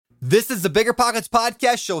This is the Bigger Pockets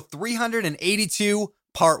Podcast, show 382,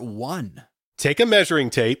 part 1. Take a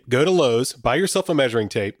measuring tape, go to Lowe's, buy yourself a measuring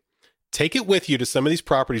tape, take it with you to some of these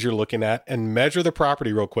properties you're looking at, and measure the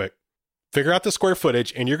property real quick. Figure out the square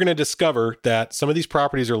footage, and you're going to discover that some of these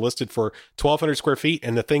properties are listed for 1,200 square feet,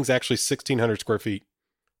 and the thing's actually 1,600 square feet.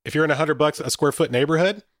 If you're in $100 a square foot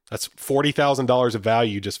neighborhood, that's $40,000 of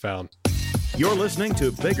value you just found. You're listening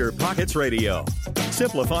to Bigger Pockets Radio,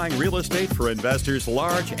 simplifying real estate for investors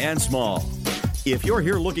large and small. If you're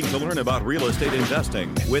here looking to learn about real estate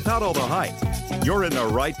investing without all the hype, you're in the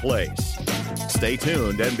right place. Stay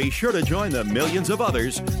tuned and be sure to join the millions of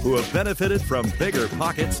others who have benefited from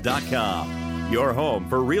BiggerPockets.com, your home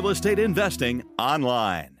for real estate investing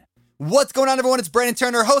online. What's going on, everyone? It's Brandon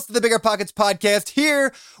Turner, host of the Bigger Pockets Podcast,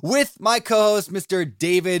 here with my co-host, Mr.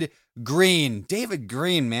 David Green. David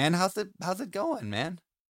Green, man, how's it going, man?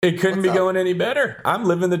 It couldn't be going any better. I'm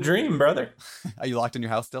living the dream, brother. Are you locked in your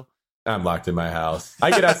house still? I'm locked in my house.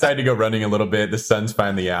 I get outside to go running a little bit. The sun's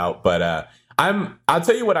finally out, but I'll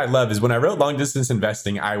tell you what I love is when I wrote Long Distance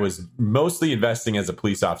Investing, I was mostly investing as a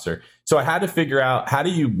police officer. So I had to figure out, how do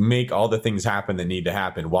you make all the things happen that need to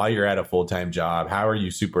happen while you're at a full-time job? How are you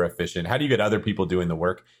super efficient? How do you get other people doing the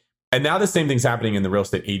work? And now the same thing's happening in the real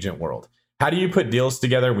estate agent world. How do you put deals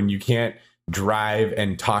together when you can't drive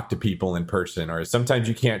and talk to people in person, or sometimes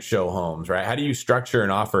you can't show homes, right? How do you structure an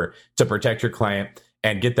offer to protect your client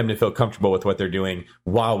and get them to feel comfortable with what they're doing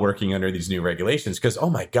while working under these new regulations? Because, oh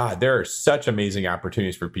my God, there are such amazing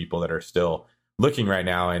opportunities for people that are still looking right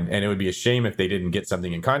now. And it would be a shame if they didn't get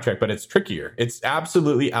something in contract, but it's trickier. It's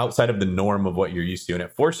absolutely outside of the norm of what you're used to. And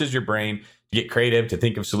it forces your brain to get creative, to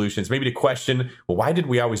think of solutions, maybe to question, well, why did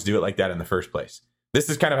we always do it like that in the first place? This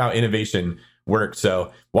is kind of how innovation works.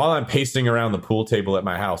 So while I'm pacing around the pool table at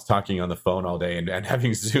my house, talking on the phone all day and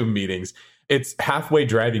having Zoom meetings, it's halfway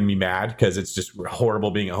driving me mad because it's just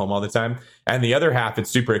horrible being at home all the time. And the other half, it's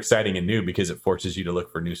super exciting and new because it forces you to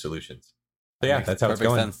look for new solutions. So yeah, that's how it's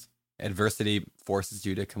going. Sense. Adversity forces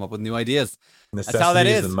you to come up with new ideas. Necessity that's how that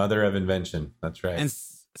is. The mother of invention. That's right. And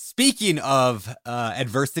speaking of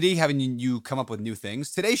adversity, having you come up with new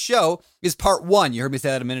things, today's show is part 1. You heard me say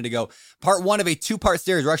that a minute ago. Part 1 of a 2-part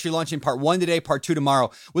series. We're actually launching part 1 today, part 2 tomorrow,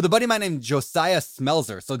 with a buddy of mine named Josiah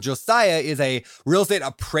Smelzer. So Josiah is a real estate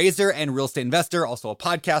appraiser and real estate investor, also a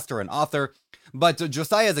podcaster and author. But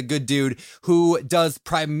Josiah is a good dude who does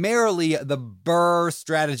primarily the BRRRR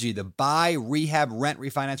strategy, the buy, rehab, rent,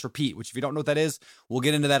 refinance, repeat, which if you don't know what that is, we'll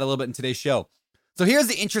get into that a little bit in today's show. So here's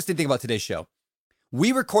the interesting thing about today's show.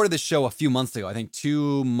 We recorded this show a few months ago, I think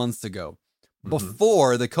 2 months ago,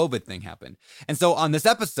 before the COVID thing happened. And so on this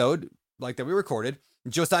episode, like that we recorded,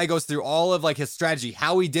 Josiah goes through all of like his strategy,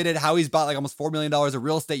 how he did it, how he's bought like almost $4 million of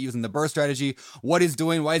real estate using the BRRRR strategy, what he's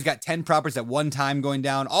doing, why he's got 10 properties at one time going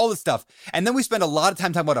down, all this stuff. And then we spend a lot of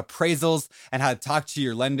time talking about appraisals and how to talk to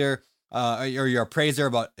your lender or your appraiser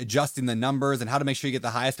about adjusting the numbers and how to make sure you get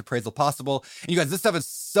the highest appraisal possible. And you guys, this stuff is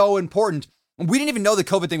so important. We didn't even know the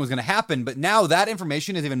COVID thing was going to happen, but now that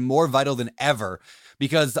information is even more vital than ever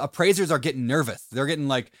because appraisers are getting nervous. They're getting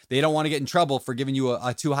like, they don't want to get in trouble for giving you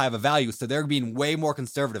a too high of a value. So they're being way more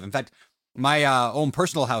conservative. In fact, my own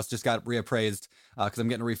personal house just got reappraised because I'm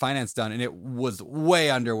getting a refinance done and it was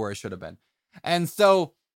way under where it should have been. And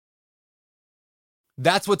so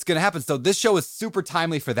that's what's going to happen. So this show is super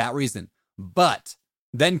timely for that reason. But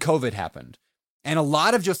then COVID happened. And a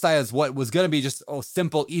lot of Josiah's what was going to be just a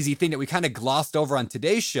simple, easy thing that we kind of glossed over on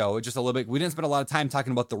today's show, just a little bit. We didn't spend a lot of time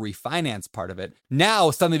talking about the refinance part of it. Now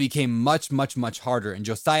suddenly became much, much, much harder. And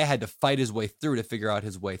Josiah had to fight his way through to figure out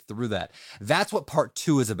his way through that. That's what part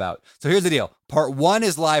 2 is about. So here's the deal. Part 1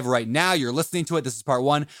 is live right now. You're listening to it. This is part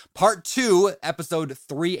 1. Part 2, episode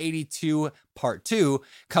 382, part 2,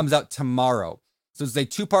 comes out tomorrow. So it's a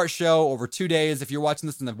 2-part show over 2 days. If you're watching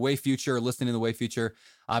this in the way future or listening in the way future,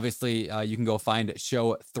 obviously you can go find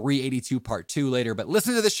show 382 part 2 later. But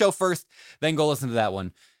listen to the show first, then go listen to that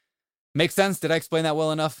one. Make sense? Did I explain that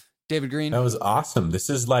well enough, David Green? That was awesome. This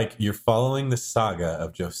is like you're following the saga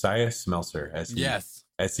of Josiah Smelzer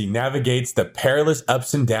as he navigates the perilous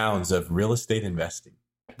ups and downs of real estate investing.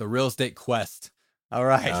 The real estate quest. All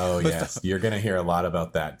right. Oh, yes. You're going to hear a lot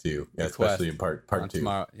about that, too, especially in part 2.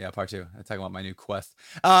 Tomorrow. Yeah, part 2. I'm talking about my new quest.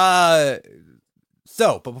 But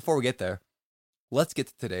before we get there, let's get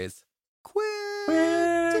to today's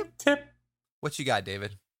quick tip. What you got,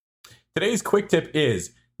 David? Today's quick tip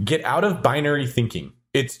is get out of binary thinking.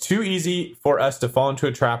 It's too easy for us to fall into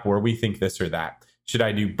a trap where we think this or that. Should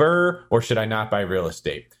I do BRRRR or should I not buy real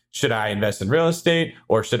estate? Should I invest in real estate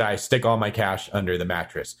or should I stick all my cash under the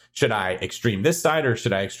mattress? Should I extreme this side or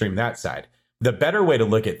should I extreme that side? The better way to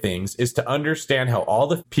look at things is to understand how all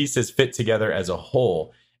the pieces fit together as a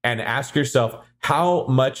whole and ask yourself, how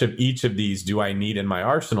much of each of these do I need in my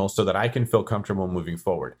arsenal so that I can feel comfortable moving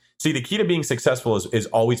forward? See, the key to being successful is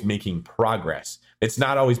always making progress. It's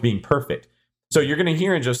not always being perfect. So you're going to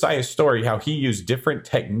hear in Josiah's story how he used different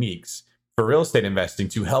techniques for real estate investing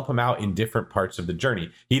to help him out in different parts of the journey.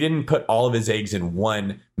 He didn't put all of his eggs in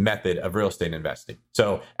one method of real estate investing.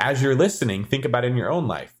 So as you're listening, think about it in your own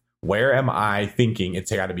life. Where am I thinking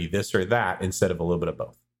it's got to be this or that instead of a little bit of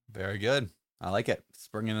both? Very good. I like it.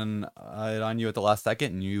 Springing it on you at the last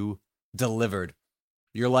second, and you delivered.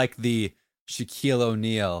 You're like the Shaquille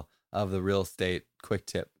O'Neal of the real estate quick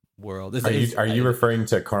tip world. Are you referring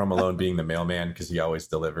to Karl Malone being the mailman because he always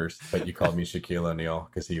delivers, but you called me Shaquille O'Neal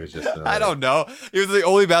because he was just I don't know. He was the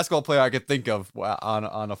only basketball player I could think of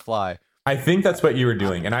on a fly. I think that's what you were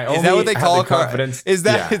doing, and I only is that what they call confidence. Is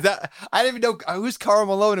that I didn't even know who's Karl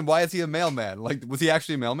Malone and why is he a mailman? Like, was he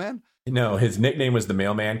actually a mailman? No, his nickname was the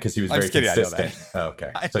mailman because he was very consistent. Oh,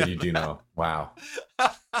 okay, so you do know. Wow.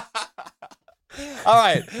 All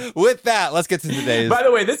right. With that, let's get to today's. By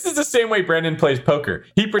the way, this is the same way Brendan plays poker.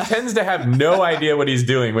 He pretends to have no idea what he's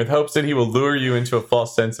doing with hopes that he will lure you into a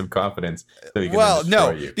false sense of confidence. So he can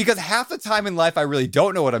destroy you. Because half the time in life, I really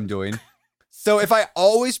don't know what I'm doing. So if I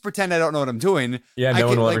always pretend I don't know what I'm doing, no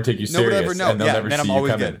one will ever take you serious, and they'll never see you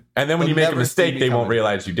come in. And then when you make a mistake, they won't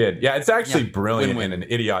realize you did. Yeah, it's actually brilliant in an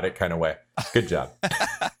idiotic kind of way. Good job.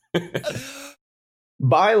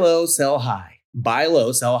 Buy low, sell high. Buy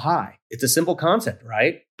low, sell high. It's a simple concept,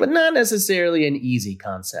 right? But not necessarily an easy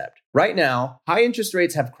concept. Right now, high interest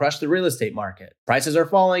rates have crushed the real estate market. Prices are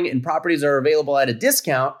falling and properties are available at a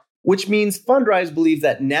discount, which means Fundrise believes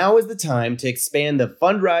that now is the time to expand the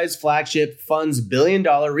Fundrise Flagship Fund's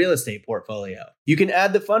billion-dollar real estate portfolio. You can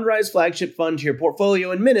add the Fundrise Flagship Fund to your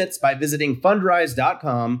portfolio in minutes by visiting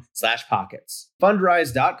fundrise.com/pockets.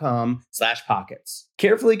 Fundrise.com/pockets.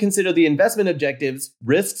 Carefully consider the investment objectives,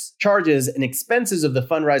 risks, charges, and expenses of the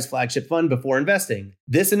Fundrise Flagship Fund before investing.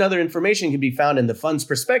 This and other information can be found in the fund's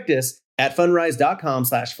prospectus at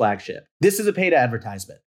fundrise.com/flagship. This is a paid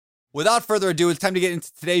advertisement. Without further ado, it's time to get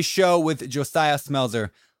into today's show with Josiah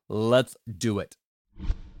Smelzer. Let's do it.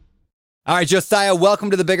 All right, Josiah, welcome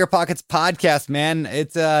to the Bigger Pockets podcast, man.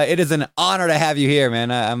 It is an honor to have you here, man.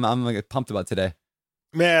 I'm pumped about today.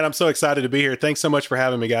 Man, I'm so excited to be here. Thanks so much for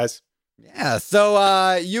having me, guys. Yeah,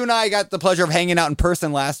 so you and I got the pleasure of hanging out in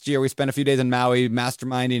person last year. We spent a few days in Maui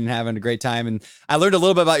masterminding and having a great time. And I learned a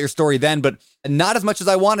little bit about your story then, but not as much as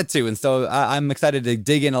I wanted to. And so I'm excited to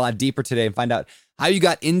dig in a lot deeper today and find out how you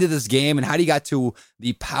got into this game and how you got to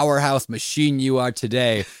the powerhouse machine you are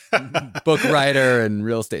today. Book writer and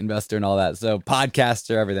real estate investor and all that. So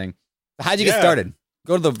podcaster, everything. How'd you get started?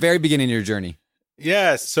 Go to the very beginning of your journey.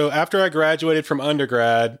 Yes. So after I graduated from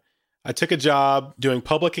undergrad, I took a job doing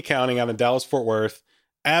public accounting out in Dallas, Fort Worth.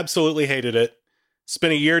 Absolutely hated it.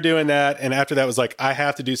 Spent a year doing that. And after that was like, I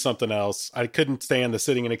have to do something else. I couldn't stand the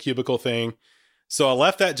sitting in a cubicle thing. So I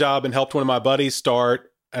left that job and helped one of my buddies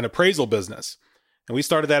start an appraisal business. And we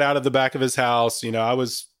started that out of the back of his house. You know,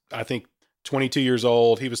 I think 22 years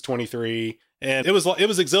old. He was 23. And it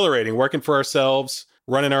was exhilarating working for ourselves,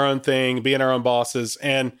 running our own thing, being our own bosses.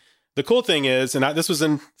 And the cool thing is, this was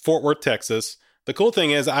in Fort Worth, Texas. The cool thing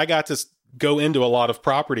is I got to go into a lot of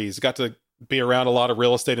properties, got to be around a lot of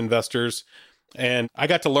real estate investors, and I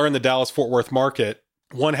got to learn the Dallas-Fort Worth market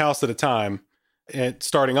one house at a time and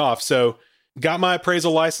starting off. So got my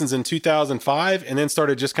appraisal license in 2005 and then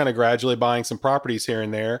started just kind of gradually buying some properties here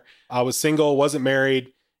and there. I was single, wasn't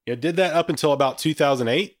married. Did that up until about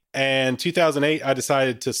 2008. And 2008, I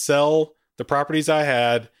decided to sell the properties I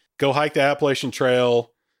had, go hike the Appalachian Trail,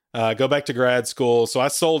 go back to grad school. So I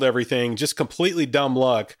sold everything, just completely dumb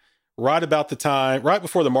luck. Right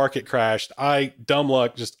before the market crashed, dumb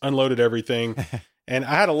luck, just unloaded everything. And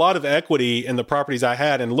I had a lot of equity in the properties I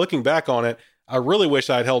had. And looking back on it, I really wish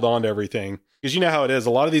I'd held on to everything. Because you know how it is.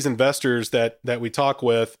 A lot of these investors that we talk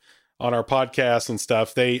with on our podcasts and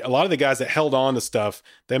stuff, a lot of the guys that held on to stuff,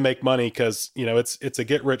 they make money because, it's a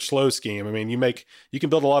get rich slow scheme. I mean, you can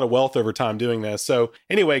build a lot of wealth over time doing this. So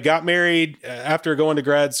anyway, got married after going to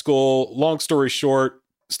grad school. Long story short,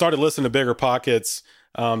 started listening to Bigger Pockets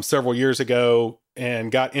several years ago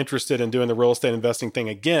and got interested in doing the real estate investing thing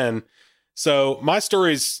again. So my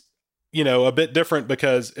story's, a bit different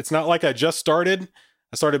because it's not like I just started.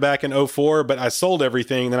 I started back in 2004, but I sold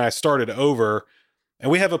everything. Then I started over.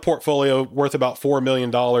 And we have a portfolio worth about $4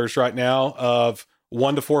 million right now of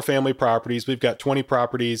 1 to 4 family properties. We've got 20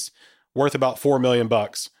 properties worth about $4 million.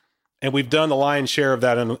 And we've done the lion's share of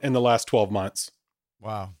that in the last 12 months.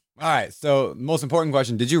 Wow. All right. So most important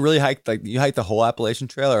question, did you really hike the whole Appalachian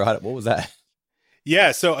Trail or what was that?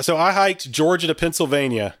 Yeah. So I hiked Georgia to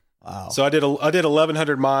Pennsylvania Wow. So I did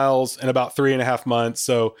 1,100 miles in about 3.5 months.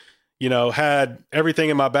 So, had everything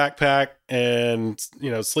in my backpack and,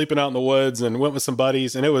 sleeping out in the woods, and went with some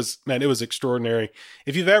buddies, and it was extraordinary.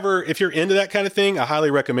 If you're into that kind of thing, I highly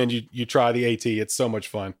recommend you try the AT. It's so much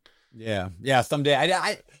fun. Yeah. Someday.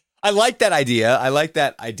 I like that idea. I like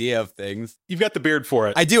that idea of things. You've got the beard for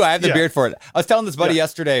it. I do. I have the beard for it. I was telling this buddy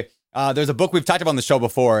yesterday, there's a book we've talked about on the show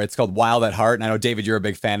before. It's called Wild at Heart. And I know, David, you're a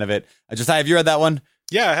big fan of it. Josiah, have you read that one?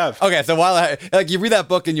 Yeah, I have. Okay. So you read that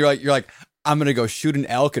book and you're like, I'm going to go shoot an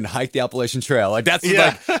elk and hike the Appalachian Trail. Like that's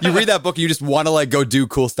like, you read that book and you just want to go do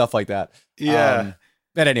cool stuff like that. Yeah.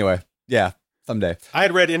 But anyway, someday. I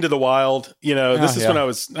had read Into the Wild. This is when I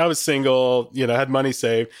was single, had money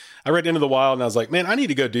saved. I read Into the Wild and I was like, man, I need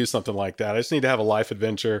to go do something like that. I just need to have a life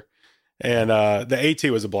adventure. And the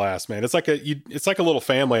AT was a blast, man. It's like a little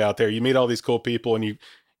family out there. You meet all these cool people and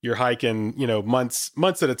you're hiking,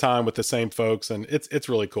 months at a time with the same folks. And it's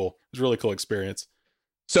really cool. It's a really cool experience.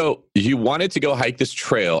 So you wanted to go hike this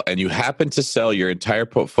trail and you happened to sell your entire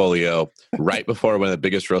portfolio right before one of the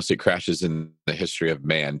biggest real estate crashes in the history of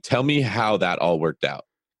man. Tell me how that all worked out.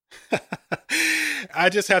 I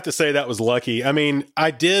just have to say that was lucky. I mean, I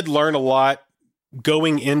did learn a lot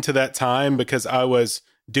going into that time because I was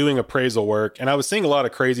doing appraisal work and I was seeing a lot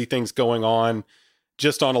of crazy things going on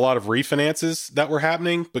just on a lot of refinances that were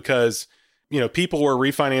happening because people were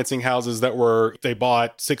refinancing houses that they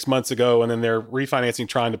bought 6 months ago, and then they're refinancing,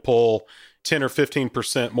 trying to pull 10 or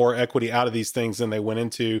 15% more equity out of these things than they went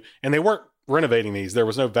into. And they weren't renovating these. There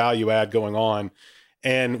was no value add going on.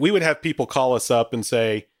 And we would have people call us up and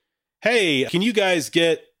say, hey, can you guys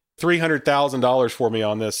get $300,000 for me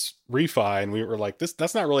on this refi? And we were like,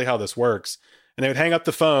 that's not really how this works. And they would hang up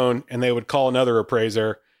the phone and they would call another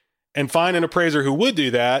appraiser and find an appraiser who would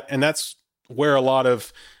do that. And that's where a lot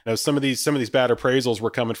of some of these bad appraisals were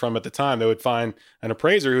coming from at the time. They would find an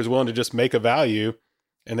appraiser who was willing to just make a value,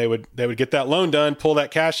 and they would get that loan done, pull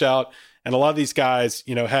that cash out. And a lot of these guys,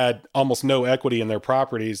 had almost no equity in their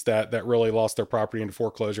properties that really lost their property into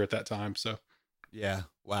foreclosure at that time. So, yeah,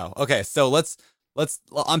 wow. Okay, so let's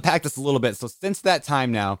unpack this a little bit. So since that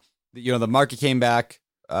time now, the market came back,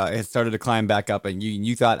 it has started to climb back up, and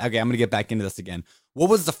you thought, okay, I'm going to get back into this again. What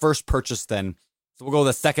was the first purchase then? So we'll go to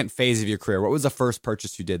the second phase of your career. What was the first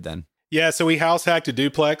purchase you did then? Yeah, so we house hacked a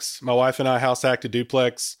duplex. My wife and I house hacked a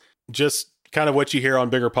duplex. Just kind of what you hear on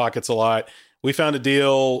Bigger Pockets a lot. We found a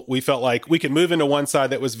deal. We felt like we could move into one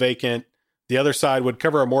side that was vacant. The other side would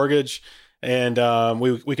cover our mortgage, and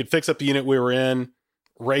we could fix up the unit we were in,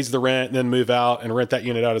 raise the rent, and then move out and rent that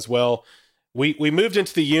unit out as well. We moved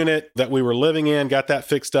into the unit that we were living in, got that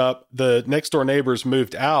fixed up. The next door neighbors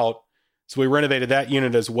moved out. So we renovated that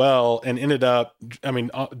unit as well and ended up,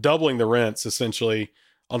 doubling the rents essentially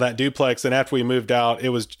on that duplex. And after we moved out, it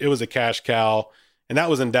was a cash cow, and that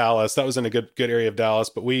was in Dallas. That was in a good area of Dallas,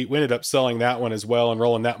 but we ended up selling that one as well and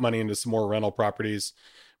rolling that money into some more rental properties.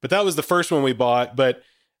 But that was the first one we bought. But,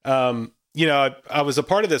 I was a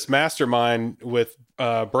part of this mastermind with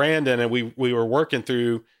Brandon, and we were working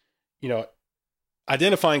through,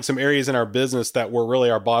 identifying some areas in our business that were really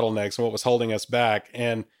our bottlenecks and what was holding us back.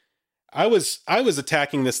 And I was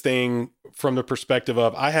attacking this thing from the perspective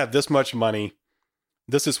of, I have this much money.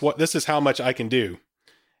 This is how much I can do.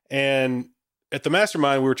 And at the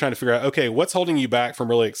mastermind, we were trying to figure out, okay, what's holding you back from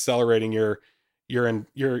really accelerating your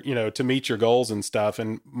to meet your goals and stuff.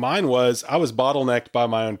 And mine was, I was bottlenecked by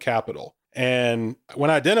my own capital. And when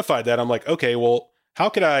I identified that, I'm like, okay, well, how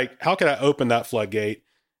could I open that floodgate?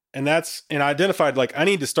 And I identified, like, I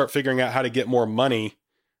need to start figuring out how to get more money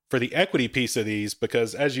for the equity piece of these,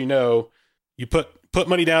 because as you know, you put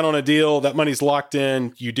money down on a deal, that money's locked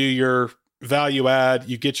in, you do your value add,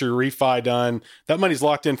 you get your refi done, that money's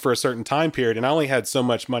locked in for a certain time period. And I only had so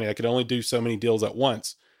much money. I could only do so many deals at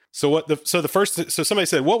once. So somebody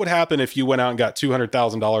said, what would happen if you went out and got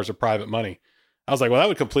 $200,000 of private money? I was like, well, that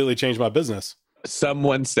would completely change my business.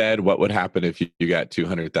 Someone said, what would happen if you got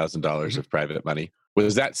 $200,000 of private money?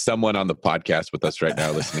 Was that someone on the podcast with us right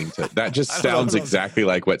now listening to that? Just sounds exactly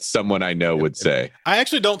like what someone I know would say. I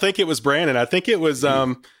actually don't think it was Brandon. I think it was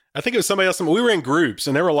somebody else. We were in groups,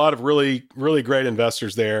 and there were a lot of really, really great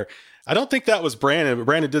investors there. I don't think that was Brandon, but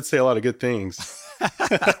Brandon did say a lot of good things.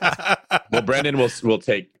 Well, Brandon will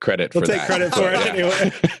take credit for that. We'll take credit for it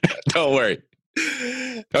anyway. Don't worry.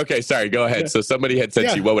 Okay, sorry. Go ahead. So somebody had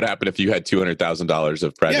said to you, what would happen if you had $200,000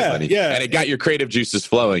 of private money? Yeah. And it got your creative juices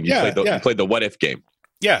flowing. You played the what if game.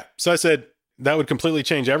 Yeah. So I said, that would completely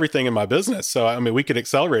change everything in my business. So, we could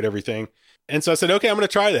accelerate everything. And so I said, okay, I'm going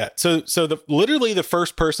to try that. So literally the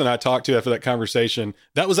first person I talked to after that conversation,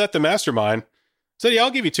 that was at the mastermind, said, yeah,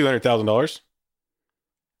 I'll give you $200,000.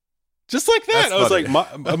 Just like that. That's I was funny.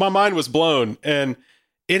 like, my mind was blown, and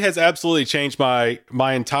it has absolutely changed my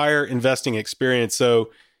entire investing experience.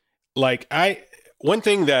 So like one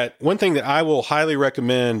thing that I will highly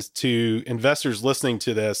recommend to investors listening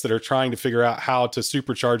to this that are trying to figure out how to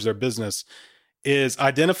supercharge their business is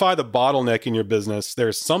identify the bottleneck in your business.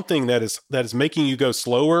 There's something that is making you go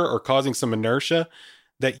slower or causing some inertia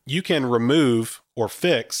that you can remove or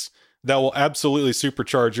fix that will absolutely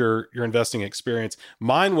supercharge your investing experience.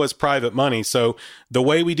 Mine was private money. So the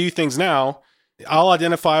way we do things now, I'll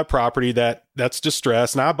identify a property that's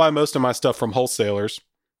distressed, and I buy most of my stuff from wholesalers.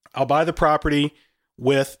 I'll buy the property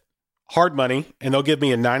with hard money, and they'll give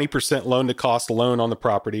me a 90% loan to cost loan on the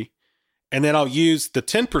property. And then I'll use the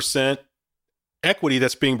 10% equity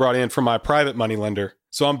that's being brought in from my private money lender.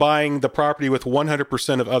 So I'm buying the property with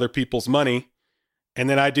 100% of other people's money. And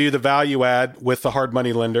then I do the value add with the hard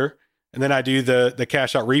money lender. And then I do the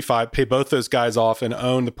cash out refi, pay both those guys off, and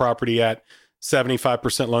own the property at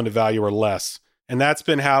 75% loan to value or less. And that's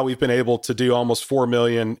been how we've been able to do almost 4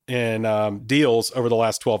 million in deals over the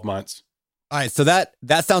last 12 months. All right, so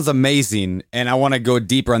that sounds amazing, and I want to go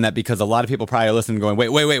deeper on that because a lot of people probably are listening going,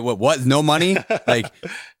 wait, what? No money? Like,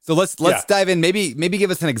 so let's dive in. Maybe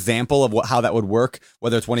give us an example of how that would work,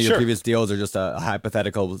 whether it's one of your previous deals or just a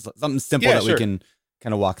hypothetical, something simple that we can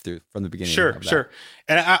kind of walk through from the beginning. Sure.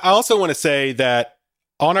 And I also want to say that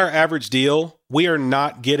on our average deal, we are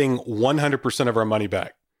not getting 100% of our money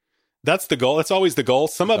back. That's the goal. That's always the goal.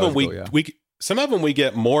 Some of them we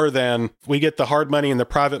get more than, we get the hard money and the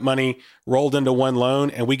private money rolled into one loan,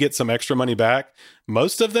 and we get some extra money back.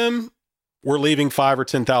 Most of them, we're leaving $5,000 or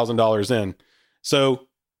 $10,000 in. So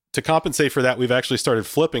to compensate for that, we've actually started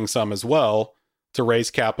flipping some as well to raise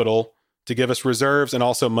capital, to give us reserves and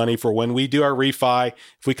also money for when we do our refi.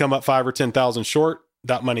 If we come up 5,000 or 10,000 short,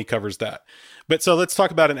 that money covers that. But so let's talk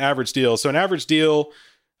about an average deal. So an average deal,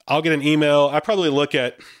 I'll get an email. I probably look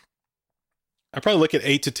at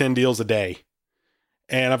 8 to 10 deals a day.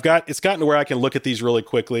 And it's gotten to where I can look at these really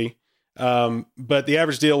quickly. But the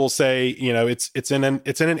average deal will say, it's in an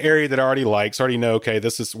area that I already know, okay,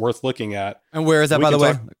 this is worth looking at. And where is that, by the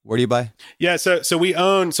way? Where do you buy? Yeah. So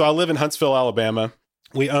I live in Huntsville, Alabama.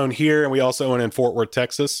 We own here, and we also own in Fort Worth,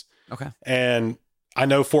 Texas. Okay. And I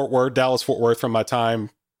know Dallas, Fort Worth from my time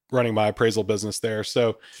running my appraisal business there.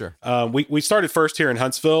 So sure. We started first here in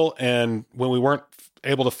Huntsville, and when we weren't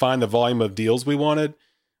able to find the volume of deals we wanted,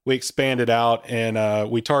 we expanded out,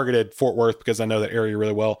 and we targeted Fort Worth because I know that area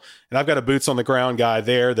really well. And I've got a boots on the ground guy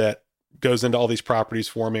there that goes into all these properties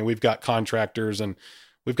for me. We've got contractors, and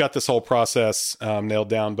we've got this whole process nailed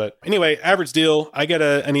down. But anyway, average deal, I get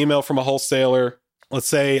an email from a wholesaler. Let's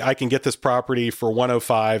say I can get this property for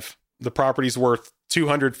 105. The property's worth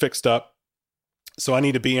 200 fixed up. So I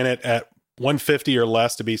need to be in it at 150 or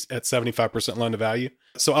less to be at 75% loan to value.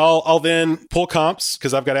 So I'll then pull comps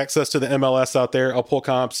because I've got access to the MLS out there. I'll pull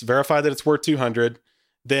comps, verify that it's worth 200.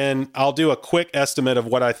 Then I'll do a quick estimate of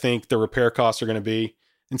what I think the repair costs are going to be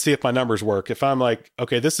and see if my numbers work. If I'm like,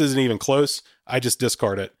 okay, this isn't even close, I just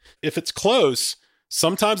discard it. If it's close,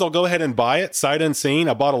 sometimes I'll go ahead and buy it sight unseen.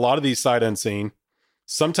 I bought a lot of these sight unseen.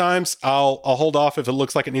 Sometimes I'll hold off if it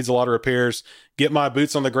looks like it needs a lot of repairs, get my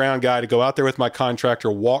boots on the ground guy to go out there with my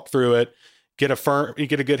contractor, walk through it, get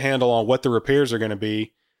a good handle on what the repairs are going to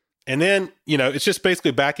be. And then, it's just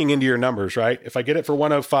basically backing into your numbers, right? If I get it for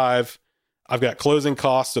 105, I've got closing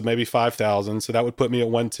costs of maybe 5,000. So that would put me at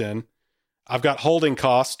 110. I've got holding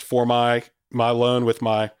cost for my loan with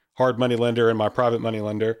my hard money lender and my private money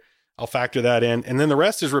lender. I'll factor that in. And then the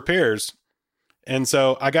rest is repairs. And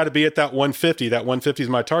so I got to be at that 150. That 150 is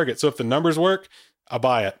my target. So if the numbers work, I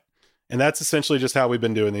buy it. And that's essentially just how we've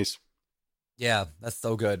been doing these. Yeah, that's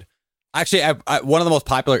so good. Actually, one of the most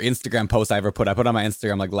popular Instagram posts I ever I put on my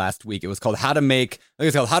Instagram like last week. It was called how to make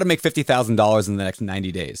 $50,000 in the next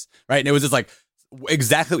 90 days. Right. And it was just like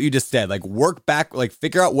exactly what you just said, like work back, like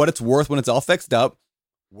figure out what it's worth when it's all fixed up,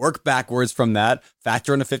 work backwards from that,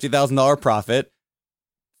 factor in a $50,000 profit,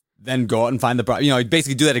 then go out and find the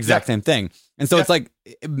basically do that exact same thing. And so it's like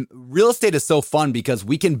real estate is so fun because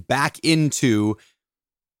we can back into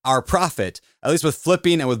our profit, at least with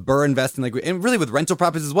flipping and with Burr investing, and really with rental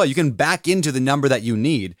properties as well. You can back into the number that you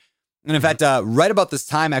need. And in fact, right about this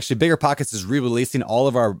time, actually, Bigger Pockets is re-releasing all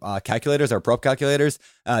of our calculators, our prop calculators,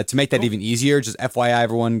 to make that even easier. Just FYI,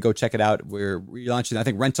 everyone, go check it out. We're relaunching. I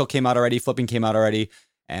think rental came out already, flipping came out already,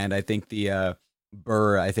 and I think the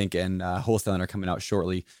Burr, and wholesaling are coming out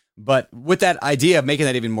shortly. But with that idea of making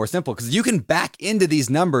that even more simple, because you can back into these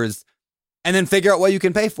numbers and then figure out what you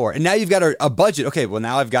can pay for. And now you've got a budget. Okay, well,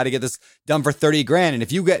 now I've got to get this done for $30,000. And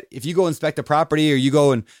if you go inspect a property or you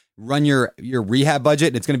go and run your rehab budget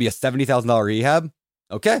and it's going to be a $70,000 rehab,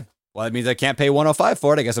 okay, Well, that means I can't pay 105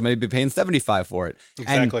 for it. I guess I'm going to be paying 75 for it.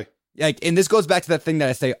 Exactly. And this goes back to that thing that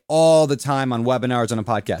I say all the time on webinars, on a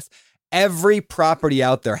podcast. Every property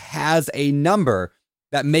out there has a number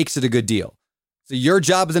that makes it a good deal. So your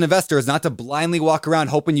job as an investor is not to blindly walk around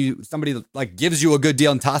hoping somebody like gives you a good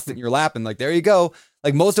deal and toss it in your lap and like, there you go.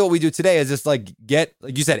 Like most of what we do today is just like get,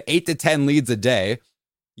 like you said, 8 to 10 leads a day.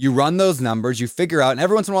 You run those numbers, you figure out, and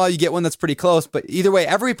every once in a while you get one that's pretty close. But either way,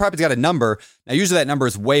 every property's got a number. Now, usually that number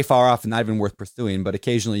is way far off and not even worth pursuing, but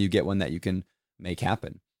occasionally you get one that you can make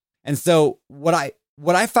happen. And so what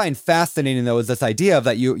I find fascinating though is this idea of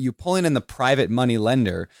that you pulling in the private money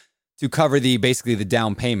lender to cover basically the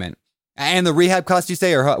down payment and the rehab cost, you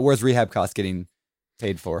say, or where's rehab cost getting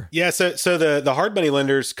paid for? Yeah, so the hard money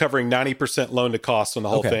lender's covering 90% loan to cost on the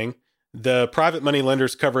whole thing. The private money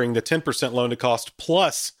lender's covering the 10% loan to cost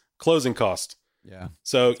plus closing cost. Yeah.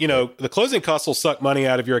 So, the closing costs will suck money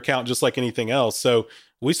out of your account just like anything else. So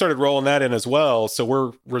we started rolling that in as well. So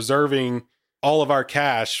we're reserving all of our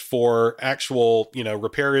cash for actual,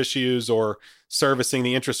 repair issues or servicing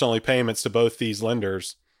the interest only payments to both these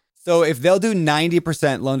lenders. So if they'll do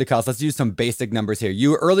 90% loan to cost, let's use some basic numbers here.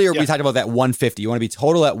 We talked about that 150. You want to be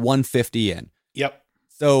total at 150 in. Yep.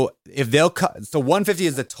 So if so 150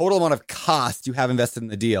 is the total amount of cost you have invested in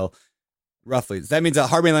the deal, roughly. So that means that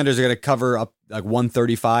hard money lenders are going to cover up like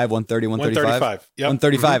 135, 130, 135. Yep.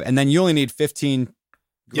 135. Mm-hmm. And then you only need 15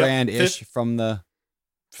 grand-ish from the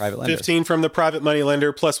private lender. 15 from the private money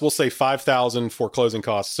lender, plus we'll say 5,000 for closing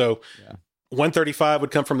costs. So 135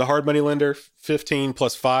 would come from the hard money lender, 15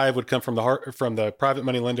 plus 5 would come from the private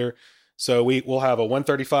money lender. So we'll have a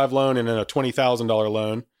 135 loan and then a $20,000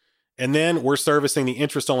 loan. And then we're servicing the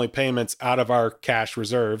interest only payments out of our cash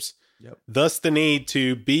reserves. Yep. Thus the need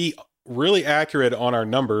to be really accurate on our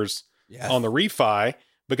numbers on the refi,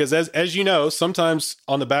 because as you know, sometimes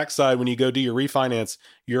on the backside, when you go do your refinance,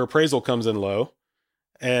 your appraisal comes in low.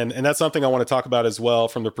 And that's something I want to talk about as well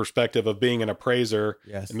from the perspective of being an appraiser,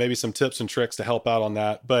 and maybe some tips and tricks to help out on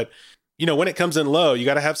that. But, when it comes in low, you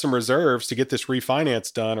got to have some reserves to get this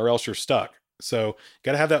refinance done or else you're stuck. So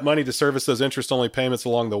got to have that money to service those interest only payments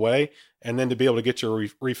along the way, and then to be able to get your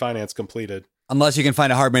refinance completed. Unless you can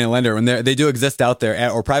find a hard money lender, and they do exist out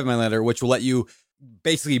there, or private money lender, which will let you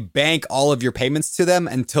basically bank all of your payments to them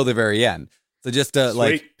until the very end. So just to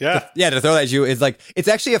Sweet. to throw that at you is like, it's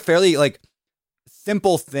actually a fairly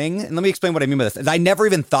simple thing. And let me explain what I mean by this. Is I never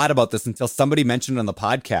even thought about this until somebody mentioned it on the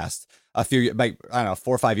podcast a few, 4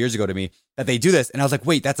 or 5 years ago to me, that they do this. And I was like,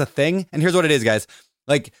 wait, that's a thing? And here's what it is, guys.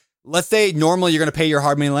 Like, let's say normally you're going to pay your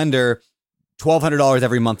hard money lender $1,200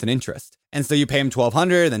 every month in interest. And so you pay them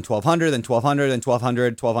 $1,200, then $1,200, then $1,200, then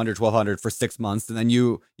 $1,200, $1,200, $1,200 for 6 months. And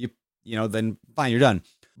then then fine, you're done.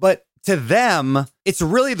 But to them, it's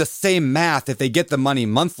really the same math if they get the money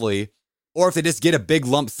monthly, or if they just get a big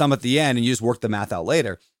lump sum at the end and you just work the math out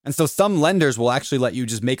later. And so some lenders will actually let you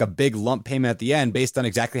just make a big lump payment at the end based on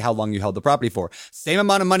exactly how long you held the property for. Same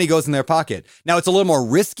amount of money goes in their pocket. Now, it's a little more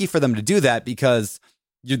risky for them to do that because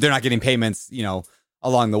they're not getting payments,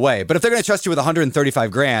 along the way. But if they're going to trust you with 135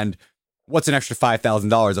 grand, what's an extra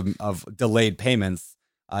 $5,000 of delayed payments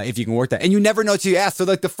if you can work that? And you never know till you ask. So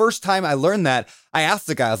the first time I learned that, I asked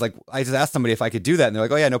the guy, I just asked somebody if I could do that. And they're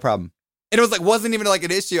like, oh yeah, no problem. And it was wasn't even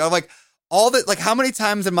an issue. I'm like, how many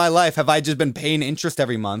times in my life have I just been paying interest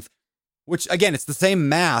every month? Which again, it's the same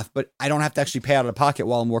math, but I don't have to actually pay out of pocket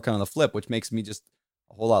while I'm working on the flip, which makes me just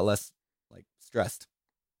a whole lot less stressed.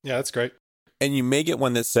 Yeah, that's great. And you may get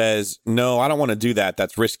one that says, no, I don't want to do that.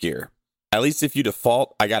 That's riskier. At least if you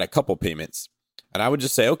default, I got a couple payments. And I would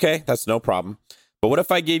just say, okay, that's no problem. But what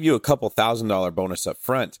if I gave you a couple $1,000 bonus up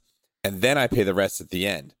front and then I pay the rest at the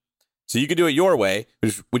end? So you could do it your way,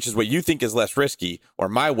 which is what you think is less risky, or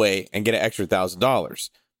my way and get an extra $1,000.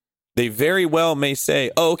 They very well may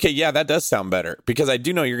say, oh, okay, yeah, that does sound better because I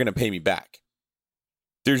do know you're going to pay me back.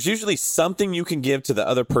 There's usually something you can give to the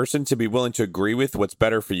other person to be willing to agree with what's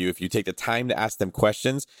better for you if you take the time to ask them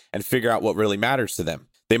questions and figure out what really matters to them.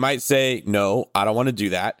 They might say, no, I don't want to do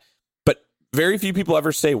that. But very few people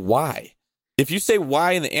ever say why. If you say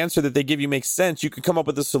why and the answer that they give you makes sense, you can come up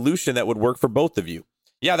with a solution that would work for both of you.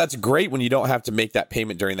 Yeah, that's great when you don't have to make that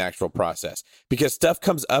payment during the actual process because stuff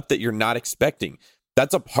comes up that you're not expecting.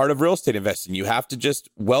 That's a part of real estate investing. You have to just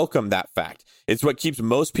welcome that fact. It's what keeps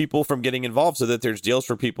most people from getting involved so that there's deals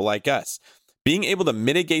for people like us. Being able to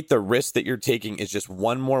mitigate the risk that you're taking is just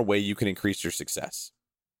one more way you can increase your success.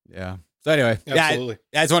 Yeah. So anyway, absolutely.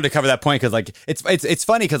 I just wanted to cover that point because it's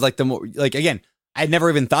funny because the more again, I'd never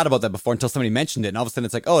even thought about that before until somebody mentioned it, and all of a sudden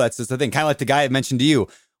it's oh, that's just the thing. Kind of like the guy I mentioned to you.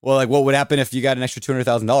 Well, what would happen if you got an extra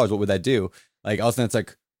 $200,000? What would that do? All of a sudden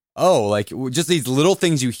it's oh, like just these little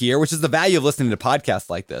things you hear, which is the value of listening to podcasts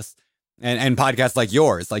like this and podcasts like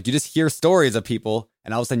yours. Like you just hear stories of people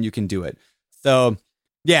and all of a sudden you can do it. So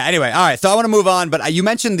yeah, anyway. All right. So I want to move on, but you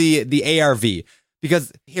mentioned the ARV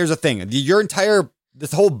because here's the thing.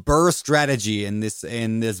 This whole BRRRR strategy in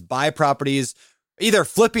this buy properties, either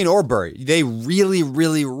flipping or BRRRR, they really,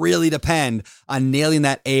 really, really depend on nailing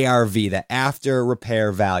that ARV, that after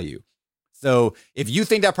repair value. So if you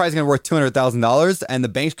think that price is going to be worth $200,000 and the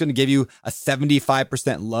bank's going to give you a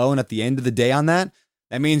 75% loan at the end of the day on that,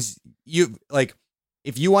 that means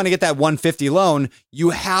if you want to get that 150 loan, you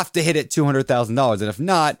have to hit it $200,000. And if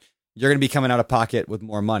not, you're going to be coming out of pocket with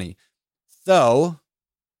more money. So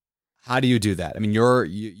how do you do that? I mean,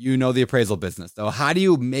 you know the appraisal business. So how do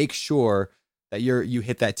you make sure that you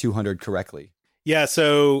hit that 200 correctly? Yeah,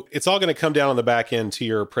 so it's all going to come down on the back end to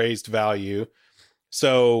your appraised value.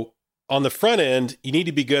 So on the front end, you need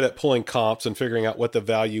to be good at pulling comps and figuring out what the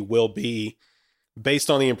value will be based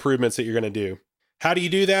on the improvements that you're going to do. How do you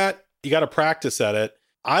do that? You got to practice at it.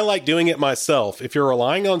 I like doing it myself. If you're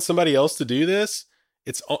relying on somebody else to do this,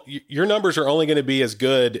 your numbers are only going to be as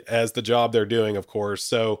good as the job they're doing, of course.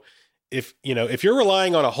 So if you're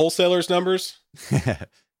relying on a wholesaler's numbers,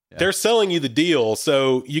 they're selling you the deal.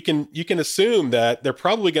 So you can assume that they're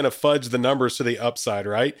probably going to fudge the numbers to the upside,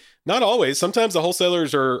 right? Not always. Sometimes the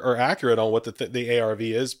wholesalers are accurate on what the ARV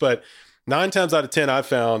is, but 9 times out of 10, I've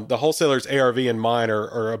found the wholesaler's ARV and mine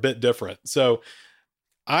are a bit different. So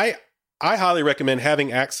I highly recommend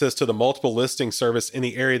having access to the multiple listing service in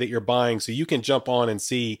the area that you're buying so you can jump on and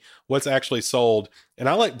see what's actually sold. And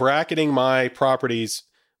I like bracketing my properties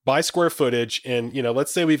by square footage. And,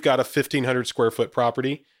 let's say we've got a 1,500 square foot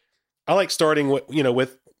property. I like starting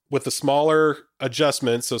with the smaller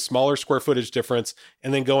adjustments, so smaller square footage difference,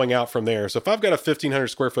 and then going out from there. So if I've got a 1,500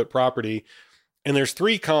 square foot property and there's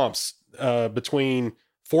 3 comps between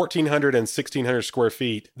 1,400 and 1,600 square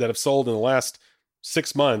feet that have sold in the last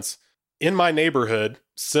 6 months in my neighborhood,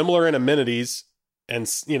 similar in amenities and,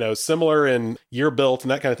 similar in year built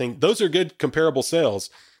and that kind of thing, those are good comparable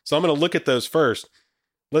sales. So I'm going to look at those first.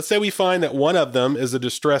 Let's say we find that one of them is a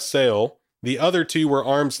distressed sale. The other 2 were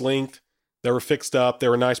arm's length. They were fixed up. They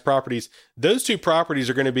were nice properties. Those 2 properties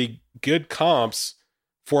are going to be good comps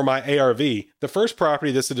for my ARV. The first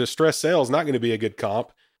property that's a distressed sale is not going to be a good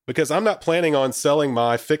comp because I'm not planning on selling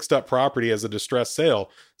my fixed up property as a distressed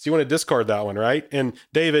sale. So you want to discard that one, right? And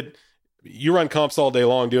David, you run comps all day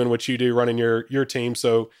long doing what you do, running your team.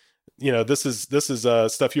 So, this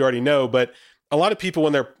is stuff you already know. But a lot of people,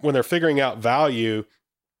 when they're figuring out value,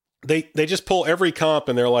 they just pull every comp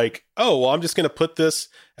and they're like, oh, well, I'm just going to put this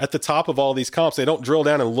at the top of all these comps. They don't drill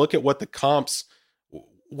down and look at what the comps,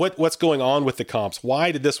 what's going on with the comps.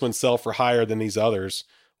 Why did this one sell for higher than these others?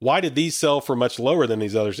 Why did these sell for much lower than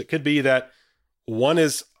these others? It could be that one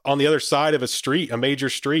is on the other side of a street, a major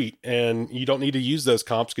street, and you don't need to use those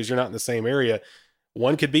comps because you're not in the same area.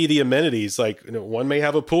 One could be the amenities. Like, one may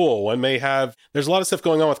have a pool, there's a lot of stuff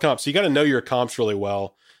going on with comps. So you got to know your comps really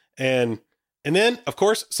well. And then, of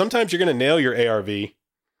course, sometimes you're going to nail your ARV,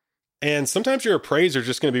 and sometimes your appraiser is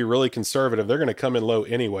just going to be really conservative. They're going to come in low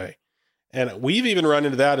anyway. And we've even run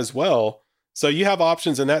into that as well. So you have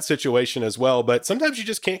options in that situation as well. But sometimes you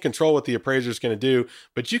just can't control what the appraiser is going to do,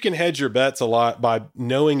 but you can hedge your bets a lot by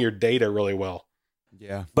knowing your data really well.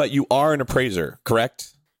 Yeah. But you are an appraiser,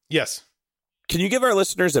 correct? Yes. Can you give our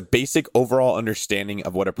listeners a basic overall understanding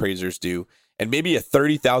of what appraisers do? And maybe a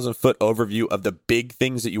 30,000 foot overview of the big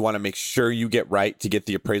things that you want to make sure you get right to get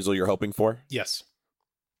the appraisal you're hoping for? Yes,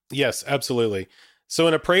 absolutely. So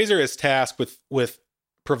an appraiser is tasked with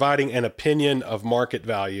providing an opinion of market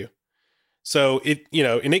value. So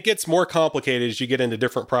and it gets more complicated as you get into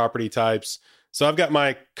different property types. So I've got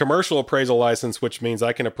my commercial appraisal license, which means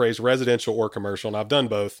I can appraise residential or commercial, and I've done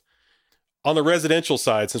both. On the residential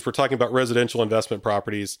side, since we're talking about residential investment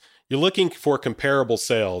properties, you're looking for comparable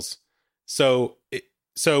sales. So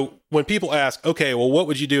when people ask, okay, well, what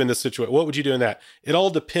would you do in this situation? What would you do in that? It all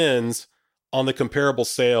depends on the comparable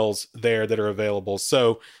sales there that are available.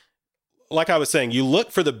 So like I was saying, you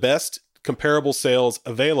look for the best comparable sales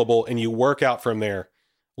available and you work out from there.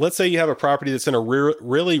 Let's say you have a property that's in a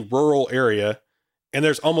really rural area and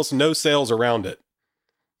there's almost no sales around it.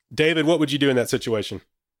 David, what would you do in that situation?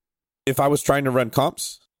 If I was trying to run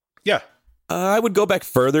comps? Yeah. I would go back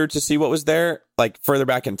further to see what was there, like further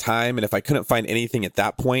back in time. And if I couldn't find anything at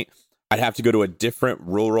that point, I'd have to go to a different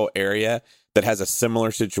rural area that has a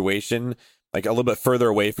similar situation, like a little bit further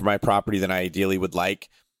away from my property than I ideally would like.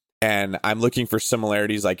 And I'm looking for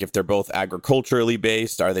similarities, like if they're both agriculturally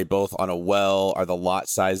based, are they both on a well? Are the lot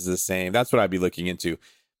sizes the same? That's what I'd be looking into.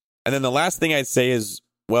 And then the last thing I'd say is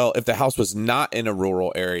well, if the house was not in a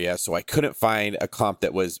rural area, so I couldn't find a comp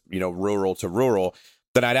that was, rural to rural,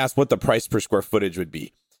 then I'd ask what the price per square footage would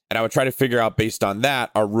be. And I would try to figure out based on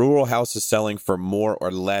that, are rural houses selling for more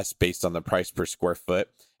or less based on the price per square foot,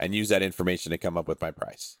 and use that information to come up with my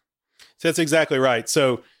price. So that's exactly right.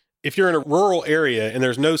 So if you're in a rural area and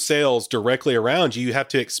there's no sales directly around you, you have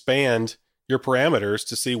to expand your parameters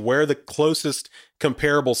to see where the closest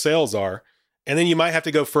comparable sales are. And then you might have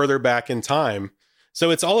to go further back in time. So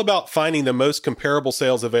it's all about finding the most comparable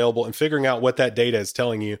sales available and figuring out what that data is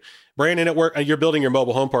telling you. Brandon, you're building your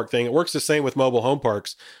mobile home park thing. It works the same with mobile home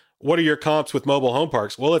parks. What are your comps with mobile home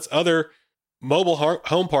parks? Well, it's other mobile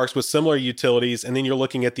home parks with similar utilities. And then you're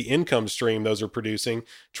looking at the income stream those are producing,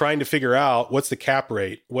 trying to figure out what's the cap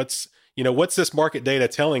rate. What's this market data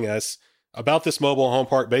telling us about this mobile home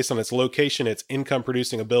park based on its location, its income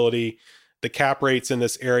producing ability, the cap rates in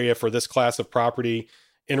this area for this class of property.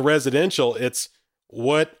 In residential, it's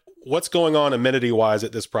what's going on amenity wise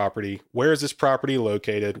at this property? Where is this property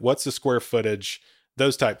located? What's the square footage?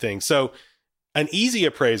 Those type things. So an easy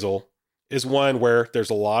appraisal is one where there's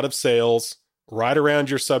a lot of sales right around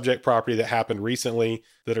your subject property that happened recently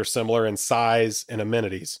that are similar in size and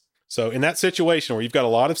amenities. So in that situation where you've got a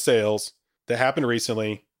lot of sales that happened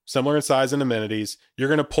recently, similar in size and amenities, you're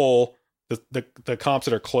going to pull the comps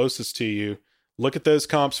that are closest to you, look at those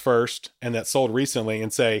comps first and that sold recently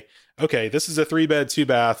and say, okay, this is a 3-bed,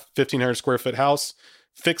 2-bath, 1,500 square foot house,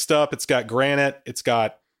 fixed up. It's got granite. It's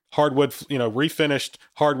got hardwood, refinished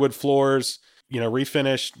hardwood floors,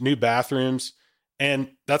 refinished new bathrooms.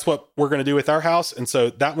 And that's what we're going to do with our house. And so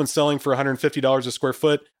that one's selling for $150 a square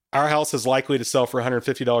foot. Our house is likely to sell for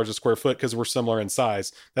 $150 a square foot because we're similar in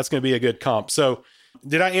size. That's going to be a good comp. So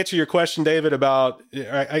did I answer your question, David, about,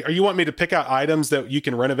 are you want me to pick out items that you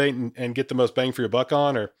can renovate and get the most bang for your buck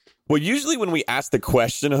on? Or? Well, usually when we ask the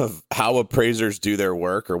question of how appraisers do their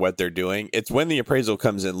work or what they're doing, it's when the appraisal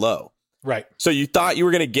comes in low. Right. So you thought you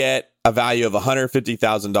were going to get a value of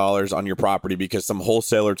 $150,000 on your property because some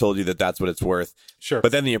wholesaler told you that that's what it's worth. Sure.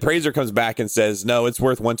 But then the appraiser comes back and says, no, it's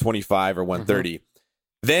worth 125 or 130. Mm-hmm.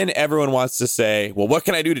 Then everyone wants to say, well, what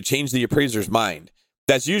can I do to change the appraiser's mind?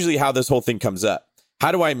 That's usually how this whole thing comes up.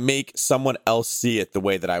 How do I make someone else see it the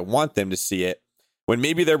way that I want them to see it? When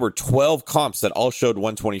maybe there were 12 comps that all showed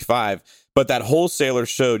 125, but that wholesaler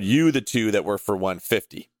showed you the two that were for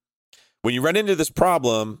 150. When you run into this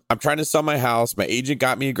problem, I'm trying to sell my house. My agent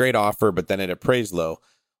got me a great offer, but then it appraised low.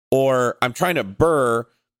 Or I'm trying to BRRRR,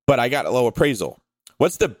 but I got a low appraisal.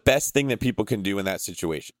 What's the best thing that people can do in that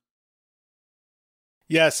situation?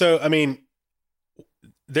 Yeah. So, I mean,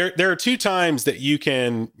 there are two times that you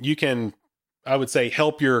can, I would say,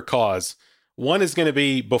 help your cause. One is going to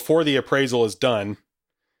be before the appraisal is done.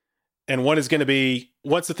 And one is going to be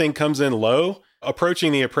once the thing comes in low,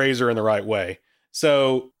 approaching the appraiser in the right way.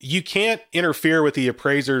 So you can't interfere with the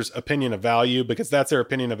appraiser's opinion of value because that's their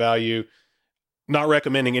opinion of value. Not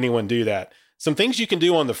recommending anyone do that. Some things you can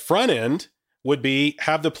do on the front end would be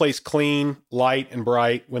have the place clean, light, and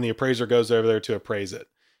bright when the appraiser goes over there to appraise it.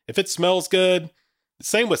 If it smells good,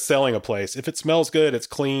 same with selling a place. If it smells good, it's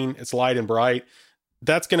clean, it's light and bright,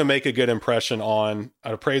 that's going to make a good impression on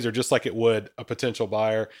an appraiser, just like it would a potential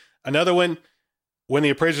buyer. Another one, when the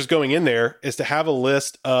appraiser's going in there, is to have a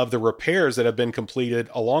list of the repairs that have been completed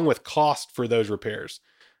along with cost for those repairs.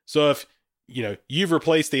 So if you've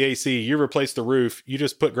replaced the AC, you replaced the roof, you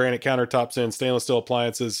just put granite countertops in, stainless steel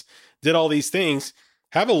appliances, did all these things,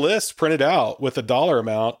 have a list printed out with a dollar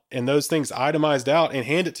amount and those things itemized out and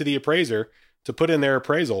hand it to the appraiser to put in their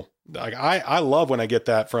appraisal. Like I love when I get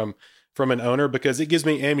that from an owner because it gives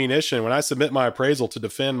me ammunition when I submit my appraisal to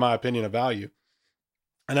defend my opinion of value.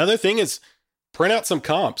 Another thing is print out some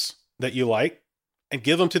comps that you like and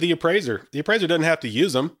give them to the appraiser. The appraiser doesn't have to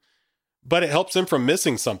use them, but it helps them from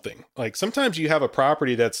missing something. Like sometimes you have a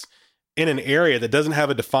property that's in an area that doesn't have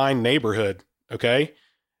a defined neighborhood. Okay.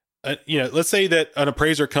 Let's say that an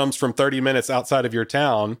appraiser comes from 30 minutes outside of your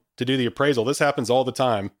town to do the appraisal. This happens all the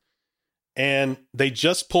time. And they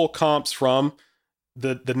just pull comps from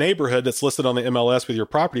the neighborhood that's listed on the MLS with your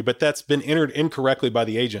property, but that's been entered incorrectly by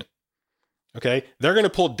the agent. Okay. They're going to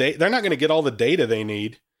pull data. They're not going to get all the data they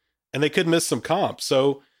need and they could miss some comps.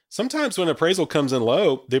 So sometimes when appraisal comes in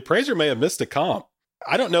low, the appraiser may have missed a comp.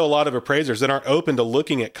 I don't know a lot of appraisers that aren't open to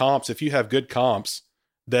looking at comps. If you have good comps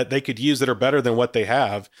that they could use that are better than what they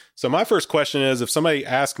have. So my first question is, if somebody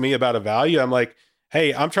asks me about a value, I'm like,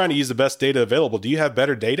 hey, I'm trying to use the best data available. Do you have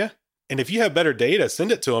better data? And if you have better data,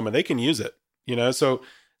 send it to them and they can use it.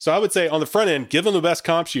 So I would say on the front end, give them the best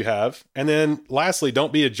comps you have. And then lastly,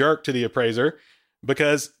 don't be a jerk to the appraiser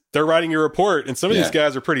because they're writing your report and some of these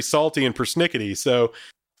guys are pretty salty and persnickety. So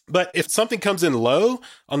But if something comes in low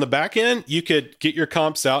on the back end, you could get your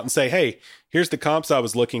comps out and say, hey, here's the comps I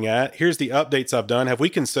was looking at. Here's the updates I've done. Have we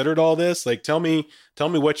considered all this? Like, tell me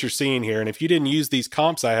what you're seeing here. And if you didn't use these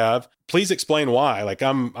comps I have, please explain why. Like,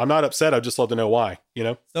 I'm not upset. I'd just love to know why, you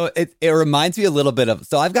know? So it reminds me a little bit of,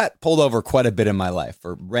 so I've got pulled over quite a bit in my life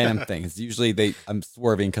for random things. Usually I'm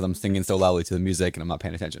swerving because I'm singing so loudly to the music and I'm not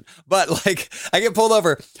paying attention. But like, I get pulled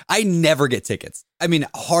over. I never get tickets. I mean,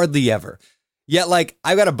 hardly ever. Yet, like,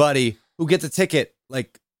 I've got a buddy who gets a ticket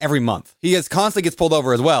like every month. He constantly gets pulled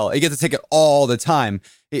over as well. He gets a ticket all the time.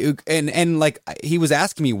 And like, he was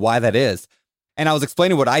asking me why that is. And I was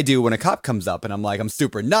explaining what I do when a cop comes up, and I'm like, I'm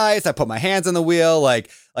super nice. I put my hands on the wheel. Like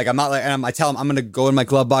I'm not like, and I tell him I'm going to go in my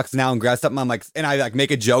glove box now and grab something. I'm like, and I like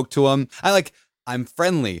make a joke to him. I'm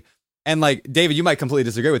friendly. And like, David, you might completely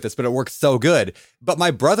disagree with this, but it works so good. But my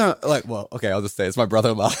brother, like, well, okay, I'll just say it's my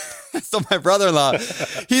brother-in-law. So my brother-in-law,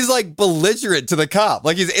 he's like belligerent to the cop.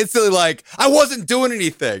 Like, he's instantly like, I wasn't doing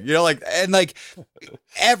anything, you know, like, and like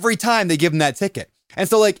every time they give him that ticket. And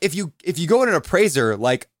so like, if you go in an appraiser,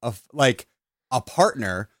 like a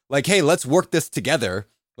partner, like, hey, let's work this together.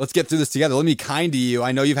 Let's get through this together. Let me be kind to you.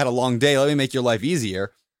 I know you've had a long day. Let me make your life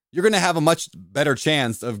easier. You're going to have a much better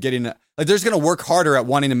chance of getting, like, they're just going to work harder at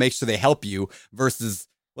wanting to make sure they help you versus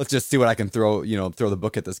let's just see what I can throw the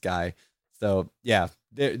book at this guy. So yeah,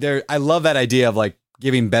 I love that idea of like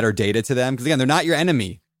giving better data to them. Cause again, they're not your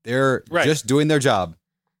enemy. They're just doing their job.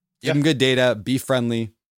 Give them good data, be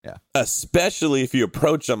friendly. Yeah. Especially if you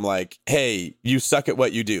approach them like, hey, you suck at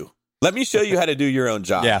what you do. Let me show you how to do your own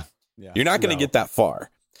job. Yeah. You're not going to get that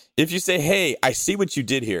far. If you say, hey, I see what you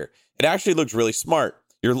did here. It actually looks really smart.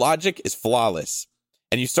 Your logic is flawless.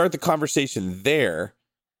 And you start the conversation there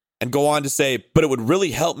and go on to say, but it would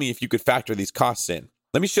really help me if you could factor these costs in.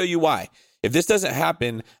 Let me show you why. If this doesn't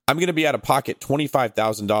happen, I'm going to be out of pocket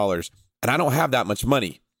 $25,000 and I don't have that much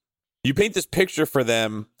money. You paint this picture for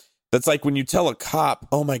them that's like when you tell a cop,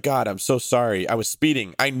 oh my God, I'm so sorry. I was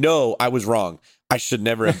speeding. I know I was wrong. I should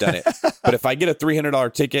never have done it. But if I get a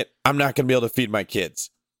 $300 ticket, I'm not going to be able to feed my kids.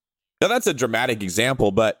 Now, that's a dramatic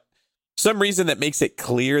example, but some reason that makes it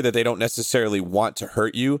clear that they don't necessarily want to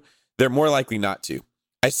hurt you, they're more likely not to.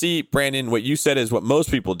 I see, Brandon, what you said is what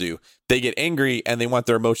most people do. They get angry and they want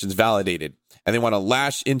their emotions validated. And they want to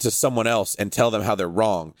lash into someone else and tell them how they're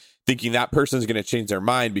wrong, thinking that person's going to change their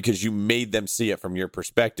mind because you made them see it from your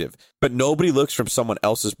perspective. But nobody looks from someone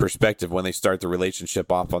else's perspective when they start the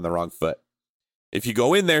relationship off on the wrong foot. If you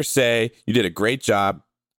go in there, say, you did a great job,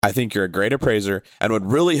 I think you're a great appraiser, and would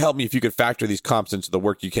really help me if you could factor these comps into the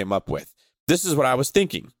work you came up with. This is what I was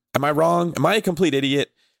thinking. Am I wrong? Am I a complete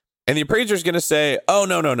idiot? And the appraiser is going to say, oh,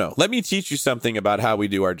 no. Let me teach you something about how we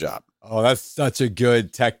do our job. Oh, that's such a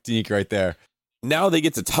good technique right there. Now they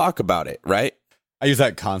get to talk about it, right? I use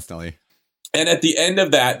that constantly. And at the end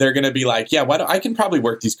of that, they're going to be like, yeah, I can probably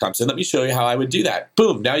work these comps in. Let me show you how I would do that.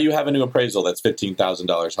 Boom. Now you have a new appraisal that's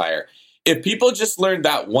 $15,000 higher. If people just learned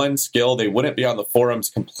that one skill, they wouldn't be on the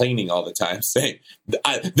forums complaining all the time saying,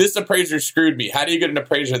 this appraiser screwed me. How do you get an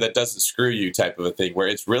appraiser that doesn't screw you type of a thing, where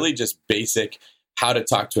it's really just basic how to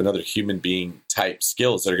talk to another human being type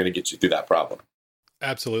skills that are going to get you through that problem.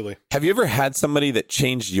 Absolutely. Have you ever had somebody that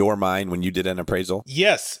changed your mind when you did an appraisal?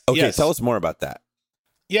 Yes. Okay, yes. Tell us more about that.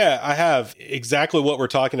 Yeah, I have. Exactly what we're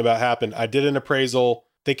talking about happened. I did an appraisal.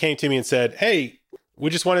 They came to me and said, hey, we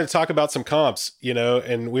just wanted to talk about some comps,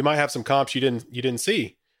 and we might have some comps you didn't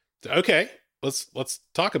see. Okay, let's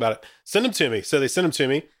talk about it. Send them to me. So they sent them to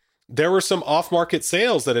me. There were some off-market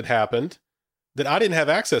sales that had happened that I didn't have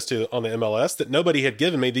access to on the MLS, that nobody had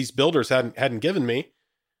given me. These builders hadn't given me.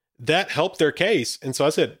 That helped their case. And so I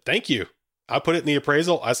said, thank you. I put it in the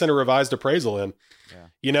appraisal. I sent a revised appraisal in.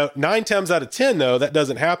 Yeah. 9 times out of 10, though, that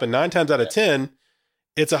doesn't happen. 9 times out of 10,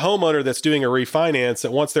 it's a homeowner that's doing a refinance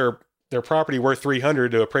that wants their property worth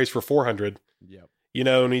 $300 to appraise for $400. Yep.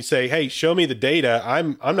 And you say, hey, show me the data.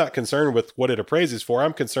 I'm not concerned with what it appraises for.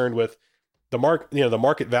 I'm concerned with the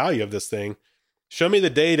market value of this thing. Show me the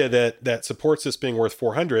data that supports this being worth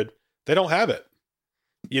 $400. They don't have it.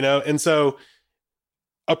 And so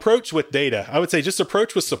approach with data. I would say just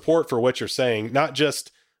approach with support for what you're saying, not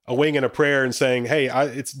just a wing and a prayer and saying, hey,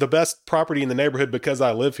 it's the best property in the neighborhood because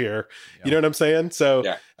I live here. Yeah. You know what I'm saying? So,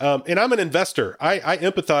 and I'm an investor. I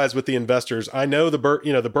empathize with the investors. I know the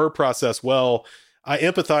BRRRR process well. I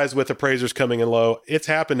empathize with appraisers coming in low. It's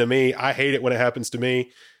happened to me. I hate it when it happens to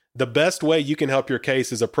me. The best way you can help your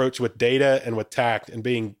case is approach with data and with tact and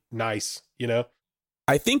being nice,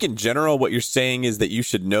 I think in general, what you're saying is that you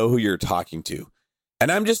should know who you're talking to.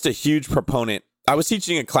 And I'm just a huge proponent. I was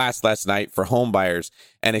teaching a class last night for home buyers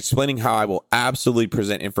and explaining how I will absolutely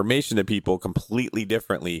present information to people completely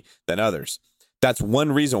differently than others. That's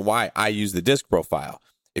one reason why I use the disc profile.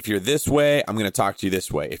 If you're this way, I'm going to talk to you this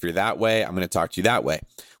way. If you're that way, I'm going to talk to you that way.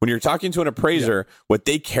 When you're talking to an appraiser, what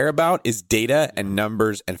they care about is data and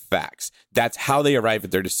numbers and facts. That's how they arrive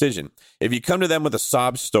at their decision. If you come to them with a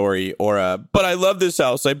sob story or but I love this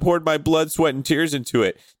house, I poured my blood, sweat, and tears into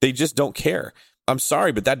it, they just don't care. I'm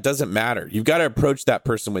sorry, but that doesn't matter. You've got to approach that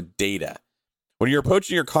person with data. When you're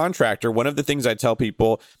approaching your contractor, one of the things I tell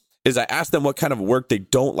people is I ask them what kind of work they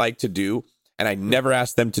don't like to do, and I never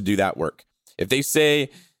ask them to do that work. If they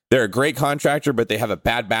say they're a great contractor, but they have a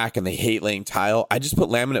bad back and they hate laying tile, I just put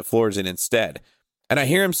laminate floors in instead. And I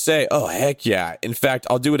hear them say, oh, heck yeah. In fact,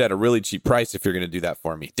 I'll do it at a really cheap price if you're going to do that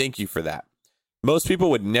for me. Thank you for that. Most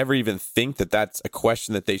people would never even think that that's a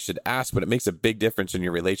question that they should ask, but it makes a big difference in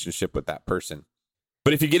your relationship with that person.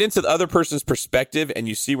 But if you get into the other person's perspective and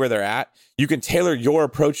you see where they're at, you can tailor your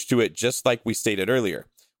approach to it just like we stated earlier.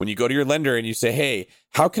 When you go to your lender and you say, hey,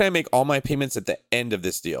 how can I make all my payments at the end of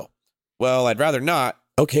this deal? Well, I'd rather not.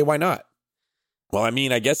 Okay, why not? Well, I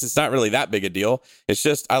mean, I guess it's not really that big a deal. It's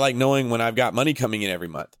just I like knowing when I've got money coming in every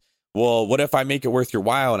month. Well, what if I make it worth your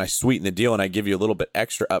while and I sweeten the deal and I give you a little bit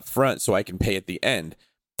extra up front so I can pay at the end?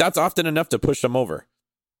 That's often enough to push them over.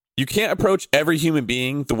 You can't approach every human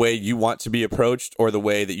being the way you want to be approached or the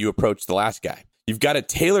way that you approached the last guy. You've got to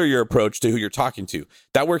tailor your approach to who you're talking to.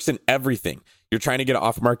 That works in everything. You're trying to get an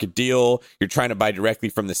off-market deal. You're trying to buy directly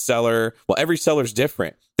from the seller. Well, every seller's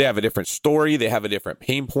different. They have a different story. They have a different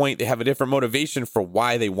pain point. They have a different motivation for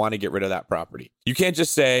why they want to get rid of that property. You can't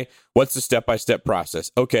just say, what's the step-by-step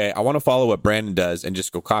process? Okay, I want to follow what Brandon does and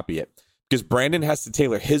just go copy it. Because Brandon has to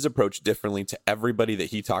tailor his approach differently to everybody that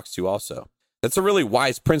he talks to also. That's a really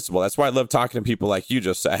wise principle. That's why I love talking to people like you,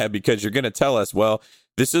 Josiah, because you're going to tell us, well,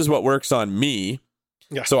 this is what works on me.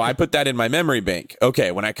 Yeah. So I put that in my memory bank.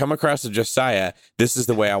 Okay, when I come across a Josiah, this is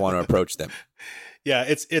the way I want to approach them. Yeah,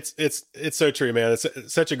 it's so true, man.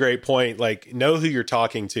 It's such a great point. Like, know who you're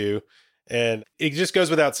talking to. And it just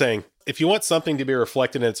goes without saying, if you want something to be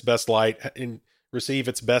reflected in its best light and receive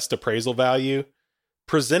its best appraisal value,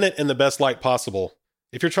 present it in the best light possible.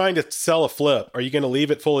 If you're trying to sell a flip, are you going to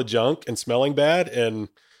leave it full of junk and smelling bad? And,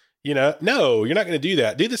 no, you're not going to do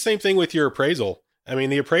that. Do the same thing with your appraisal. I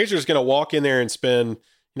mean, the appraiser is going to walk in there and spend,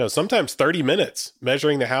 sometimes 30 minutes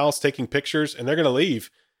measuring the house, taking pictures, and they're going to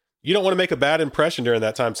leave. You don't want to make a bad impression during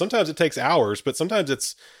that time. Sometimes it takes hours, but sometimes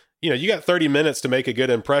it's, you got 30 minutes to make a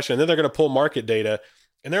good impression. Then they're going to pull market data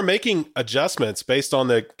and they're making adjustments based on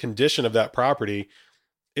the condition of that property.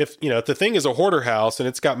 If the thing is a hoarder house and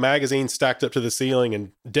it's got magazines stacked up to the ceiling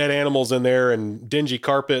and dead animals in there and dingy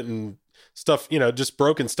carpet and stuff, just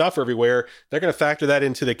broken stuff everywhere, they're going to factor that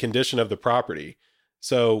into the condition of the property.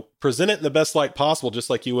 So present it in the best light possible, just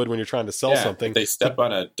like you would when you're trying to sell something. If they step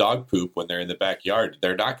on a dog poop when they're in the backyard,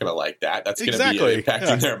 they're not going to like that. That's going to be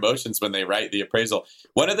impacting their emotions when they write the appraisal.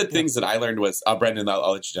 One of the things that I learned was, Brendan,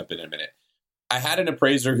 I'll let you jump in a minute. I had an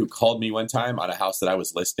appraiser who called me one time on a house that I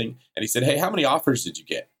was listing, and he said, hey, how many offers did you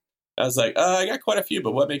get? I was like, I got quite a few,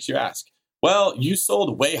 but what makes you ask? Well, you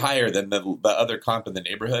sold way higher than the other comp in the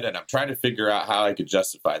neighborhood, and I'm trying to figure out how I could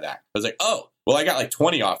justify that. I was like, well, I got like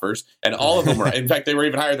 20 offers, and all of them were, in fact, they were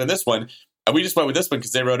even higher than this one. And we just went with this one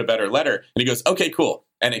because they wrote a better letter. And he goes, okay, cool.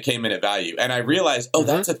 And it came in at value. And I realized,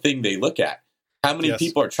 that's a thing they look at. How many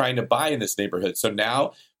people are trying to buy in this neighborhood? So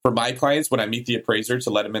now for my clients, when I meet the appraiser to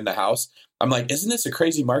let them in the house, I'm like, isn't this a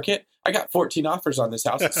crazy market? I got 14 offers on this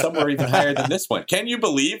house, and some were even higher than this one. Can you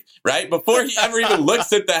believe, right? Before he ever even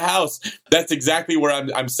looks at the house, that's exactly where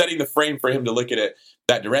I'm setting the frame for him to look at it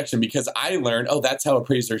that direction, because I learned, that's how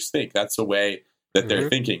appraisers think. That's the way that they're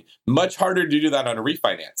thinking. Much harder to do that on a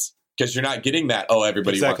refinance because you're not getting that,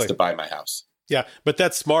 everybody wants to buy my house. Yeah, but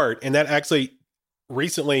that's smart. And that actually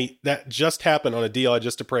recently, that just happened on a deal I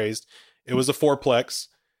just appraised. It was a fourplex.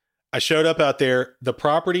 I showed up out there. The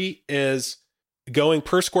property is going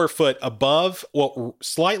per square foot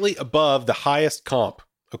slightly above the highest comp.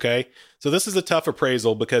 Okay. So this is a tough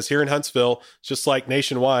appraisal because here in Huntsville, just like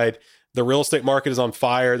nationwide, the real estate market is on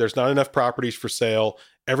fire. There's not enough properties for sale.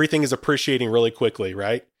 Everything is appreciating really quickly.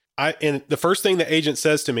 Right. And the first thing the agent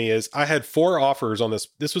says to me is, I had 4 offers on this.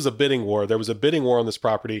 This was a bidding war. There was a bidding war on this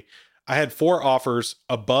property. I had 4 offers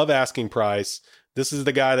above asking price. This is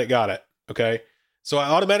the guy that got it. Okay. So I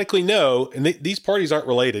automatically know, and these parties aren't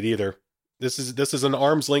related either. This is an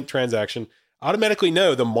arm's length transaction. Automatically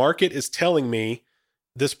know the market is telling me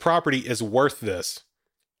this property is worth this.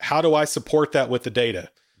 How do I support that with the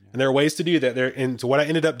data? And there are ways to do that. And so what I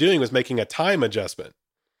ended up doing was making a time adjustment.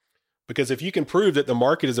 Because if you can prove that the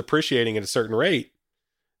market is appreciating at a certain rate,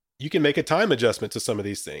 you can make a time adjustment to some of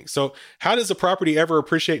these things. So how does a property ever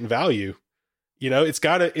appreciate in value? It's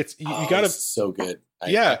so good.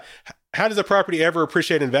 how does a property ever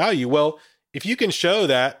appreciate in value? Well, if you can show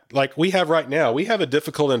that, like we have right now, we have a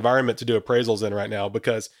difficult environment to do appraisals in right now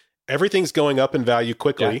because everything's going up in value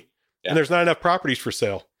quickly and there's not enough properties for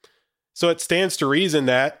sale. So it stands to reason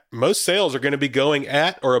that most sales are going to be going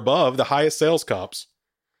at or above the highest sales comps.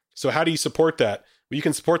 So how do you support that? Well, you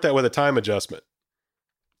can support that with a time adjustment.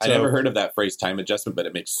 I never heard of that phrase, time adjustment, but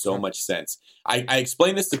it makes so much sense. I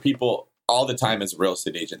explain this to people all the time as a real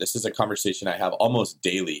estate agent. This is a conversation I have almost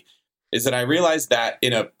daily, is that I realize that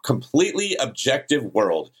in a completely objective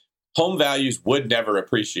world, home values would never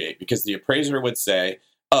appreciate because the appraiser would say,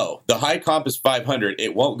 oh, the high comp is 500.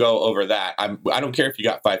 It won't go over that. I don't care if you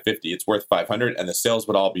got 550. It's worth 500, and the sales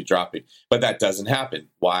would all be dropping. But that doesn't happen.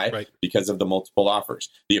 Why? Right. Because of the multiple offers.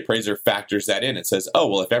 The appraiser factors that in and says, oh,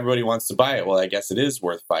 well, if everybody wants to buy it, well, I guess it is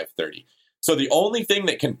worth 530. So the only thing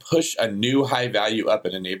that can push a new high value up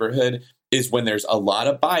in a neighborhood is when there's a lot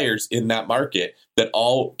of buyers in that market that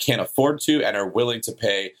all can afford to and are willing to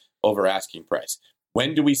pay over asking price.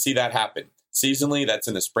 When do we see that happen? Seasonally, that's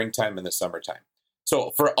in the springtime and the summertime.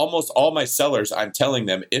 So for almost all my sellers, I'm telling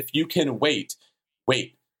them, if you can wait.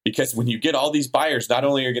 Because when you get all these buyers, not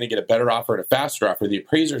only are you going to get a better offer and a faster offer, the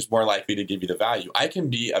appraiser is more likely to give you the value. I can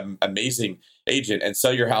be an amazing agent and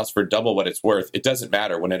sell your house for double what it's worth. It doesn't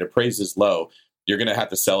matter. When it appraises low, you're going to have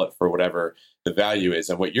to sell it for whatever the value is.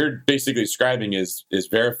 And what you're basically describing is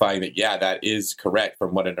verifying that, yeah, that is correct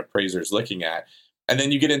from what an appraiser is looking at. And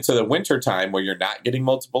then you get into the winter time where you're not getting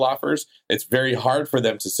multiple offers. It's very hard for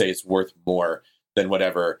them to say it's worth more than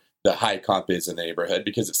whatever the high comp is in the neighborhood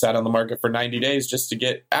because it sat on the market for 90 days just to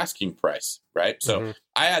get asking price, right? So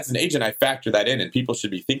I, as an agent, I factor that in, and people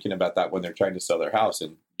should be thinking about that when they're trying to sell their house.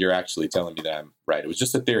 And you're actually telling me that I'm right. It was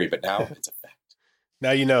just a theory, but now it's a fact.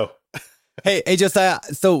 Now you know. Hey, Josiah,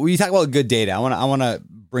 so when you talk about good data, I want to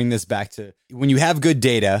bring this back to when you have good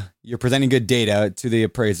data, you're presenting good data to the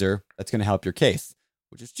appraiser, that's going to help your case,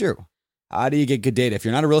 which is true. How do you get good data? If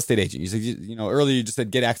you're not a real estate agent, you said, earlier you just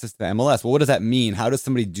said get access to the MLS. Well, what does that mean? How does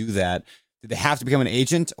somebody do that? Do they have to become an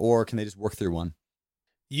agent or can they just work through one?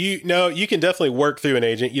 You can definitely work through an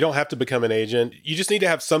agent. You don't have to become an agent. You just need to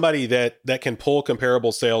have somebody that can pull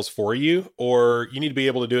comparable sales for you, or you need to be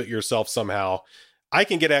able to do it yourself somehow. I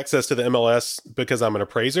can get access to the MLS because I'm an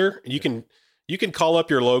appraiser. You can call up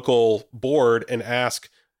your local board and ask,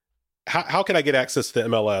 how can I get access to the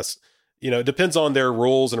MLS? It depends on their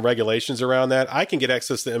rules and regulations around that. I can get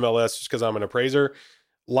access to the MLS just because I'm an appraiser.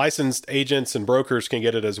 Licensed agents and brokers can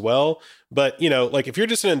get it as well. But, like if you're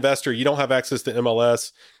just an investor, you don't have access to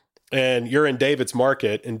MLS and you're in David's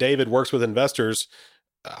market and David works with investors,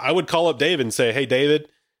 I would call up David and say, hey, David,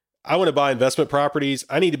 I want to buy investment properties.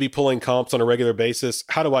 I need to be pulling comps on a regular basis.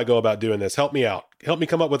 How do I go about doing this? Help me out. Help me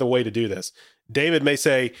come up with a way to do this. David may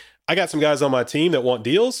say, I got some guys on my team that want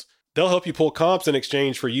deals. They'll help you pull comps in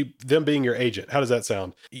exchange for them being your agent. How does that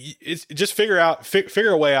sound? It's just figure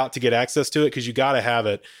a way out to get access to it because you got to have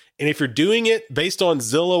it. And if you're doing it based on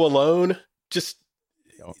Zillow alone, just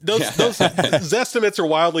those estimates are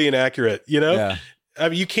wildly inaccurate. I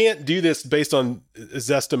mean, you can't do this based on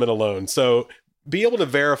Zestimate alone. So be able to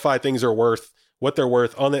verify things are worth what they're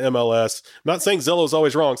worth on the MLS. I'm not saying Zillow is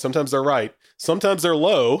always wrong. Sometimes they're right. Sometimes they're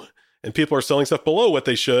low and people are selling stuff below what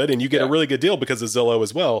they should. And you get a really good deal because of Zillow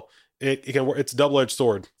as well. It's a double-edged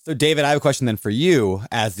sword. So David, I have a question then for you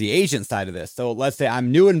as the agent side of this. So let's say I'm a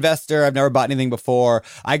new investor. I've never bought anything before.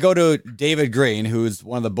 I go to David Green, who's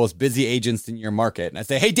one of the most busy agents in your market. And I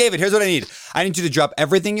say, hey, David, here's what I need. I need you to drop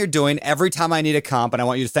everything you're doing every time I need a comp. And I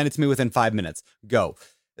want you to send it to me within 5 minutes. Go.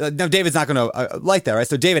 Now, David's not going to like that, right?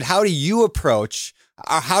 So David, how do you approach,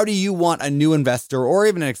 or how do you want a new investor or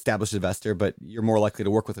even an established investor, but you're more likely to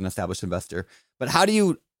work with an established investor. But how do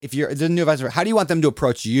you, if you're a new investor, how do you want them to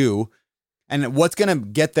approach you? And what's going to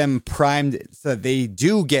get them primed so that they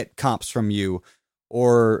do get comps from you?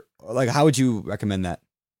 Or like, how would you recommend that?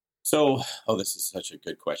 So, this is such a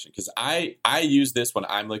good question because I use this when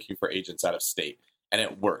I'm looking for agents out of state and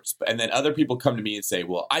it works. And then other people come to me and say,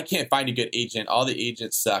 well, I can't find a good agent. All the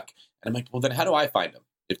agents suck. And I'm like, well, then how do I find them?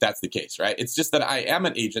 If that's the case, right? It's just that I am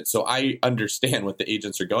an agent, so I understand what the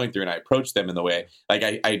agents are going through and I approach them in the way,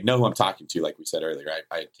 like I know who I'm talking to, like we said earlier.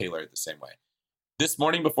 I tailor it the same way. This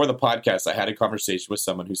morning before the podcast, I had a conversation with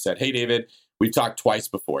someone who said, hey, David, we've talked twice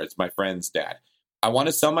before. It's my friend's dad. I want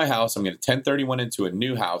to sell my house. I'm going to 1031 into a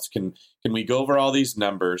new house. Can we go over all these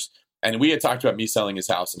numbers? And we had talked about me selling his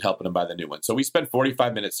house and helping him buy the new one. So we spent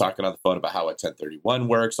 45 minutes talking on the phone about how a 1031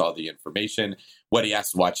 works, all the information, what he has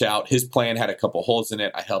to watch out. His plan had a couple holes in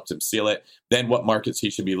it. I helped him seal it. Then what markets he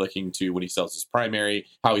should be looking to when he sells his primary,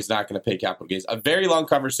 how he's not going to pay capital gains. A very long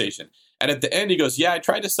conversation. And at the end, he goes, yeah, I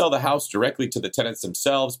tried to sell the house directly to the tenants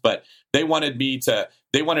themselves, but they wanted to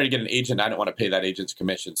get an agent. I don't want to pay that agent's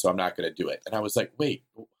commission, so I'm not going to do it. And I was like, wait,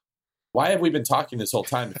 why have we been talking this whole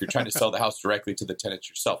time if you're trying to sell the house directly to the tenants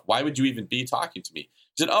yourself? Why would you even be talking to me?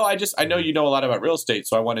 He said, I know you know a lot about real estate,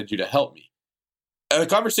 so I wanted you to help me. And the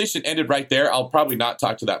conversation ended right there. I'll probably not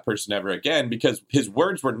talk to that person ever again because his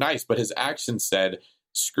words were nice, but his actions said,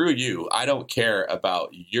 screw you. I don't care about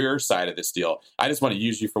your side of this deal. I just want to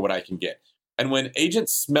use you for what I can get. And when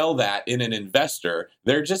agents smell that in an investor,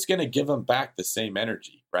 they're just going to give them back the same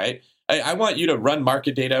energy, right? I want you to run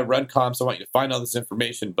market data, run comps. I want you to find all this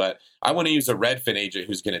information, but I want to use a Redfin agent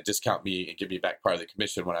who's going to discount me and give me back part of the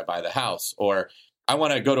commission when I buy the house. Or I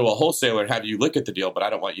want to go to a wholesaler and have you look at the deal, but I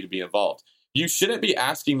don't want you to be involved. You shouldn't be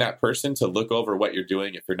asking that person to look over what you're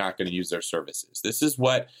doing if you're not going to use their services. This is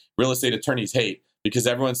what real estate attorneys hate because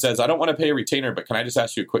everyone says, I don't want to pay a retainer, but can I just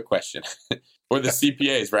ask you a quick question? Or the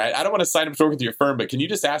CPAs, right? I don't want to sign up to work with your firm, but can you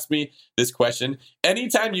just ask me this question?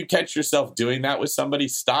 Anytime you catch yourself doing that with somebody,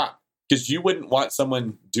 stop, because you wouldn't want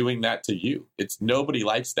someone doing that to you. Nobody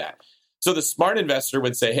likes that. So the smart investor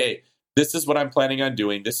would say, hey, this is what I'm planning on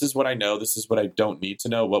doing. This is what I know. This is what I don't need to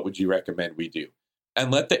know. What would you recommend we do?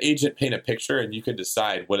 And let the agent paint a picture and you can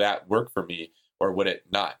decide, would that work for me or would it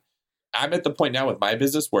not? I'm at the point now with my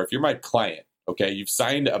business where if you're my client, okay, you've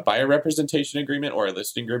signed a buyer representation agreement or a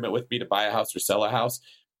listing agreement with me to buy a house or sell a house,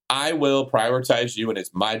 I will prioritize you and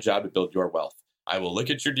it's my job to build your wealth. I will look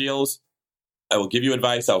at your deals. I will give you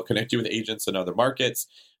advice. I will connect you with agents in other markets.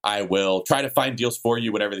 I will try to find deals for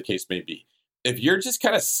you, whatever the case may be. If you're just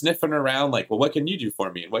kind of sniffing around like, well, what can you do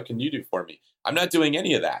for me? And what can you do for me? I'm not doing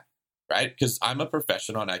any of that, right? Because I'm a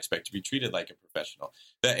professional and I expect to be treated like a professional.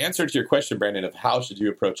 The answer to your question, Brandon, of how should you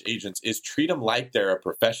approach agents is treat them like they're a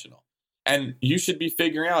professional. And you should be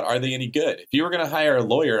figuring out, are they any good? If you were going to hire a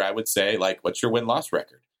lawyer, I would say, like, what's your win-loss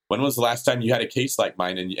record? When was the last time you had a case like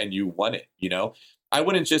mine and you won it? You know, I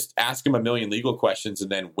wouldn't just ask them a million legal questions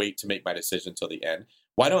and then wait to make my decision till the end.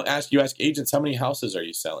 Why don't ask agents, how many houses are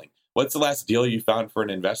you selling? What's the last deal you found for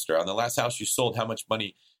an investor? On the last house you sold, how much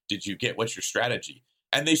money did you get? What's your strategy?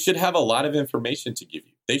 And they should have a lot of information to give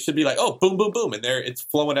you. They should be like, oh, boom, boom, boom. And it's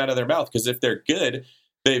flowing out of their mouth. Because if they're good,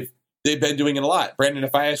 they've been doing it a lot. Brandon,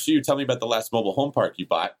 if I asked you, tell me about the last mobile home park you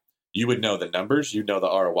bought, you would know the numbers, you'd know the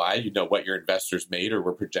ROI, you'd know what your investors made or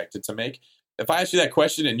were projected to make. If I ask you that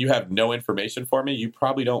question and you have no information for me, you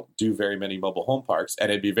probably don't do very many mobile home parks, and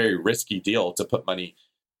it'd be a very risky deal to put money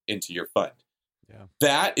into your fund. Yeah.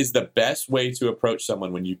 That is the best way to approach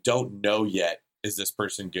someone when you don't know yet, is this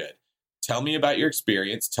person good? Tell me about your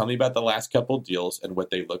experience. Tell me about the last couple of deals and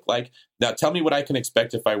what they look like. Now tell me what I can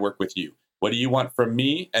expect if I work with you. What do you want from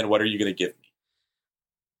me, and what are you going to give me?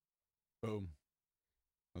 Boom.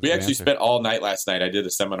 We actually spent all night last night. I did a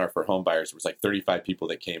seminar for home buyers. There was like 35 people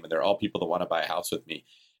that came, and they're all people that want to buy a house with me.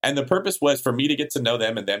 And the purpose was for me to get to know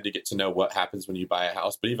them and them to get to know what happens when you buy a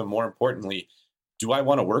house. But even more importantly, do I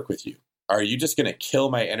want to work with you? Are you just going to kill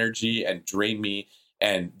my energy and drain me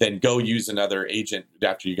and then go use another agent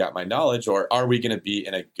after you got my knowledge? Or are we going to be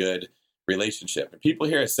in a good relationship? And people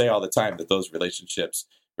hear us say all the time that those relationships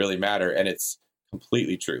really matter. And it's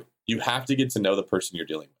completely true. You have to get to know the person you're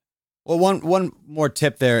dealing with. Well, one more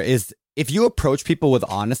tip there is if you approach people with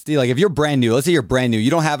honesty, like if you're brand new, let's say you're brand new, you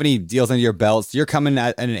don't have any deals under your belts, you're coming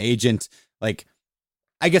at an agent. Like,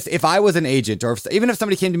 I guess if I was an agent, or even if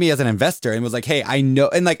somebody came to me as an investor and was like, hey, I know,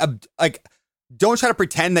 and like don't try to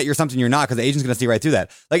pretend that you're something you're not, because the agent's going to see right through that.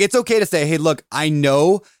 Like, it's okay to say, hey, look, I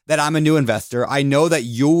know that I'm a new investor. I know that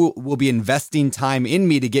you will be investing time in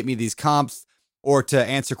me to get me these comps or to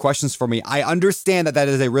answer questions for me. I understand that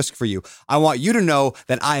is a risk for you. I want you to know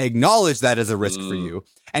that I acknowledge that is a risk for you.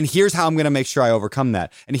 And here's how I'm going to make sure I overcome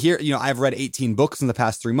that. And here, I've read 18 books in the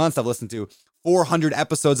past 3 months. I've listened to 400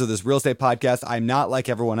 episodes of this real estate podcast. I'm not like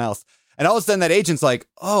everyone else. And all of a sudden that agent's like,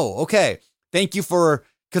 oh, okay. Thank you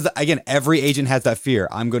because again, every agent has that fear.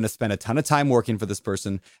 I'm going to spend a ton of time working for this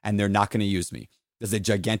person and they're not going to use me. It's a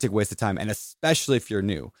gigantic waste of time. And especially if you're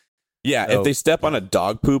new. Yeah, if they step on a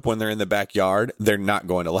dog poop when they're in the backyard, they're not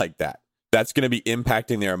going to like that. That's going to be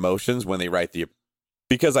impacting their emotions when they write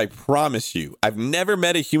because I promise you, I've never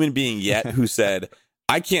met a human being yet who said,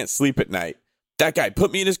 I can't sleep at night. That guy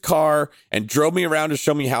put me in his car and drove me around to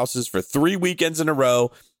show me houses for 3 weekends in a row,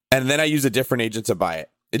 and then I use a different agent to buy it.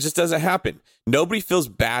 It just doesn't happen. Nobody feels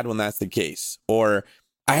bad when that's the case. Or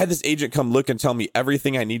I had this agent come look and tell me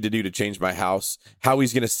everything I need to do to change my house, how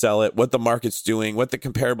he's going to sell it, what the market's doing, what the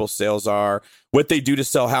comparable sales are, what they do to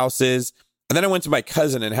sell houses. And then I went to my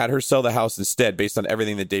cousin and had her sell the house instead based on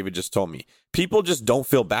everything that David just told me. People just don't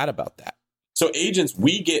feel bad about that. So agents,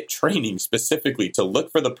 we get training specifically to look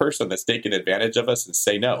for the person that's taking advantage of us and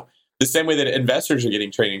say no. The same way that investors are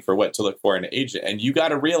getting training for what to look for in an agent. And you got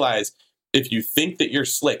to realize, if you think that you're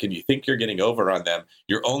slick and you think you're getting over on them,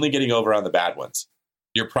 you're only getting over on the bad ones.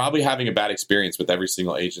 You're probably having a bad experience with every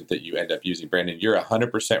single agent that you end up using. Brandon, you're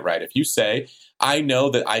 100% right. If you say, I know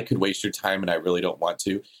that I could waste your time and I really don't want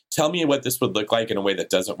to, tell me what this would look like in a way that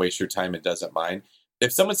doesn't waste your time and doesn't mind.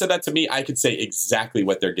 If someone said that to me, I could say exactly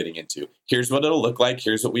what they're getting into. Here's what it'll look like.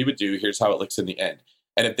 Here's what we would do. Here's how it looks in the end.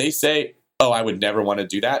 And if they say, oh, I would never want to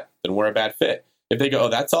do that, then we're a bad fit. If they go, oh,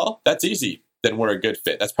 that's all? That's easy. Then we're a good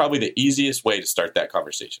fit. That's probably the easiest way to start that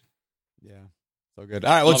conversation. Yeah. So good.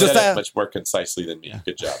 All right. Well, just much more concisely than me. Yeah.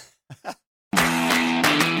 Good job.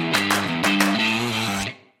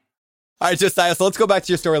 All right, Josiah, so let's go back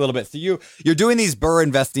to your story a little bit. So you're doing these BRRRR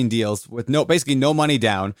investing deals with basically no money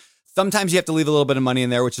down. Sometimes you have to leave a little bit of money in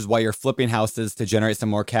there, which is why you're flipping houses to generate some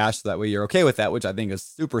more cash. So that way you're okay with that, which I think is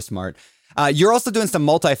super smart. You're also doing some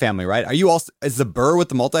multifamily, right? Is the BRRRR with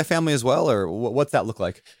the multifamily as well, or what's that look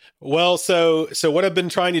like? Well, so what I've been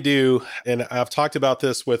trying to do, and I've talked about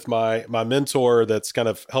this with my mentor that's kind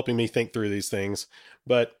of helping me think through these things,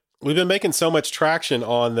 but we've been making so much traction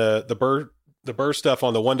on the BRRRR stuff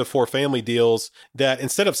on the 1 to 4 family deals that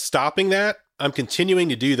instead of stopping that, I'm continuing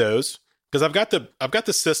to do those because I've got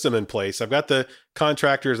the system in place. I've got the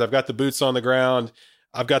contractors, I've got the boots on the ground,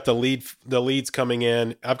 I've got the leads coming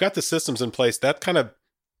in. I've got the systems in place. That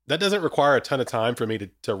doesn't require a ton of time for me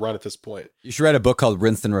to run at this point. You should write a book called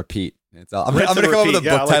Rinse and Repeat. I'm going to come up with a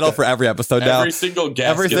book title for every episode now. Every single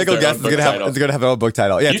guest is going to have their own book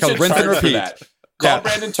title. Yeah, it's called Rinse and Repeat. Call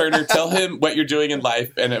Brandon Turner, tell him what you're doing in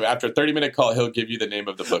life, and after a 30-minute call, he'll give you the name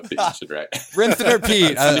of the book that you should write. Rinse and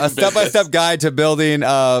Repeat, a step-by-step guide to building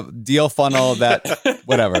a deal funnel that,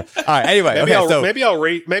 whatever. All right, anyway.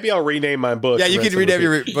 Maybe I'll rename my book. Yeah, you can rename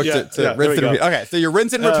your book to Rinse and Repeat. Okay, so you're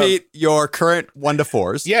Rinse and Repeat your current 1 to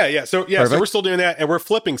 4s. Yeah. So we're still doing that, and we're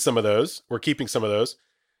flipping some of those. We're keeping some of those.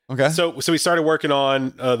 Okay. So we started working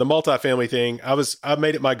on the multifamily thing. I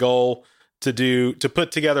made it my goal to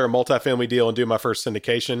put together a multifamily deal and do my first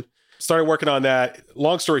syndication. Started working on that.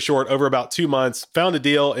 Long story short, over about 2 months, found a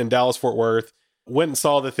deal in Dallas, Fort Worth, went and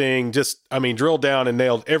saw the thing, drilled down and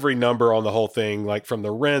nailed every number on the whole thing, like from the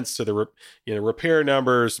rents to the repair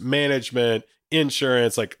numbers, management,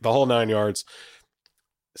 insurance, like the whole 9 yards.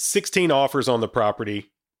 16 offers on the property.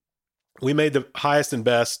 We made the highest and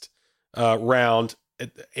best round.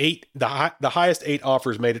 The highest 8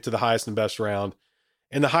 offers made it to the highest and best round.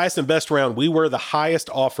 In the highest and best round, we were the highest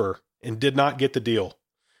offer and did not get the deal.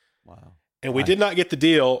 Wow. And we did not get the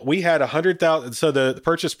deal. We had $100,000. So the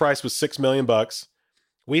purchase price was $6 million.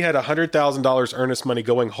 We had $100,000 earnest money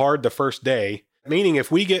going hard the first day. Meaning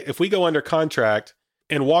if we go under contract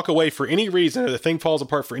and walk away for any reason, or the thing falls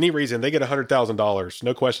apart for any reason, they get $100,000.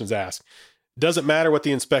 No questions asked. Doesn't matter what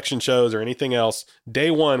the inspection shows or anything else.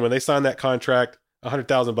 Day one, when they sign that contract,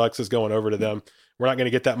 $100,000 is going over to them. We're not going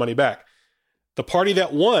to get that money back. The party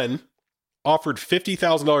that won offered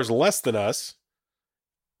 $50,000 less than us,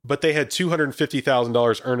 but they had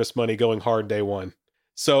 $250,000 earnest money going hard day one.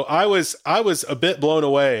 So I was a bit blown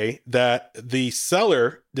away that the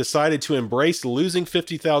seller decided to embrace losing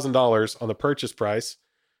 $50,000 on the purchase price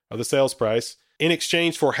or the sales price in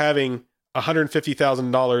exchange for having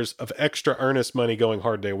 $150,000 of extra earnest money going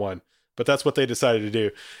hard day one. But that's what they decided to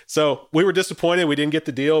do. So we were disappointed. We didn't get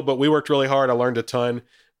the deal, but we worked really hard. I learned a ton.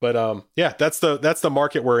 But that's the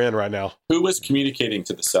market we're in right now. Who was communicating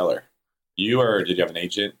to the seller? You, or did you have an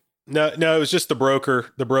agent? No, it was just the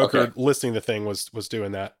broker. The broker listing the thing was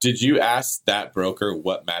doing that. Did you ask that broker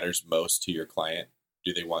what matters most to your client?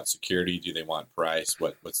 Do they want security? Do they want price?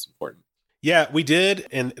 What's important? Yeah, we did,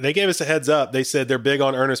 and they gave us a heads up. They said they're big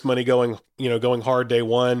on earnest money going hard day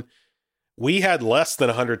one. We had less than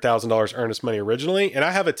 $100,000 earnest money originally, and I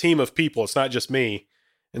have a team of people. It's not just me.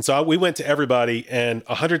 And so we went to everybody, and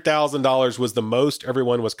 $100,000 was the most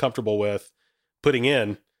everyone was comfortable with putting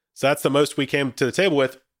in. So that's the most we came to the table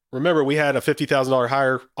with. Remember, we had a $50,000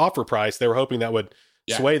 higher offer price. They were hoping that would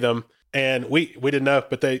sway them. And we didn't know,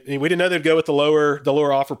 but we didn't know they'd go with the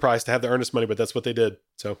lower offer price to have the earnest money, but that's what they did.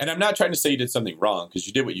 So, and I'm not trying to say you did something wrong, because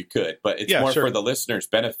you did what you could, but it's more for the listener's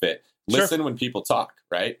benefit. Listen when people talk,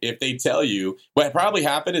 right? If they tell you, what probably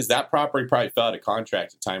happened is that property probably fell out of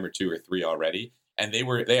contract a time or 2 or 3 already. And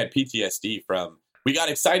they had PTSD from, we got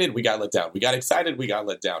excited, we got let down. We got excited, we got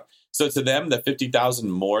let down. So to them, the $50,000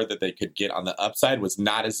 more that they could get on the upside was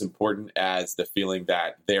not as important as the feeling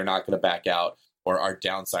that they're not going to back out or our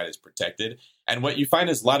downside is protected. And what you find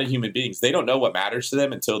is a lot of human beings, they don't know what matters to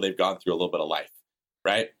them until they've gone through a little bit of life,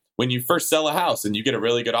 right? When you first sell a house and you get a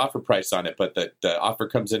really good offer price on it, but the offer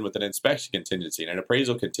comes in with an inspection contingency and an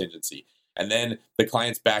appraisal contingency, and then the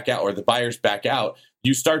clients back out or the buyers back out,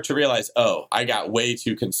 you start to realize, oh, I got way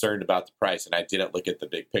too concerned about the price and I didn't look at the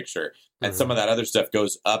big picture. And some of that other stuff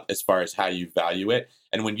goes up as far as how you value it.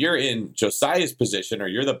 And when you're in Josiah's position or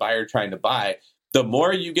you're the buyer trying to buy, the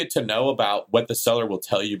more you get to know about what the seller will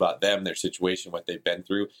tell you about them, their situation, what they've been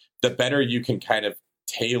through, the better you can kind of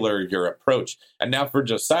tailor your approach. And now for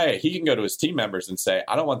Josiah, he can go to his team members and say,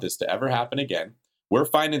 I don't want this to ever happen again. We're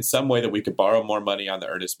finding some way that we could borrow more money on the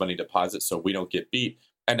earnest money deposit so we don't get beat.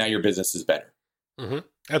 And now your business is better. Mm-hmm.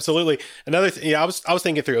 Absolutely. Another thing, I was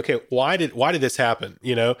thinking through, okay, why did this happen?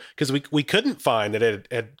 Because we couldn't find that it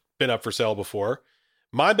had been up for sale before.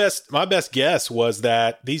 My best guess was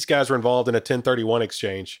that these guys were involved in a 1031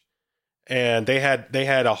 exchange, and they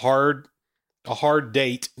had a hard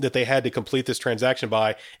date that they had to complete this transaction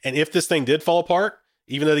by. And if this thing did fall apart,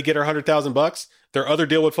 even though they get our $100,000, their other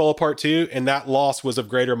deal would fall apart too, and that loss was of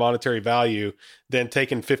greater monetary value than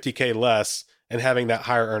taking $50K less and having that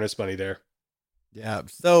higher earnest money there. Yeah.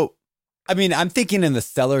 So, I mean, I'm thinking in the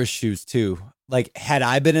seller's shoes too. Like, had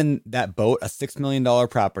I been in that boat, a $6 million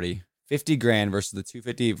property, 50 grand versus the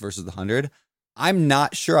 250 versus the 100, I'm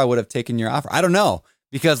not sure I would have taken your offer. I don't know,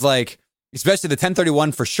 because like, especially the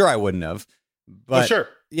 1031 for sure I wouldn't have. But sure.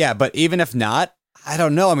 Yeah, but even if not, I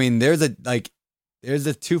don't know. I mean, there's a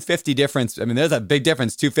 250 difference. I mean, there's a big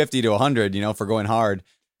difference, 250 to 100, for going hard.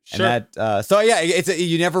 Sure. And that, so yeah,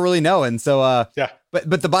 you never really know. And so, yeah.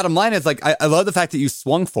 But the bottom line is, like, I love the fact that you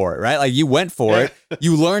swung for it, right? Like, you went for it.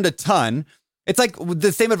 You learned a ton. It's like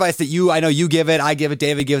the same advice that I know you give it, I give it,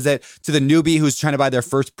 David gives it to the newbie who's trying to buy their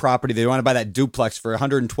first property. They want to buy that duplex for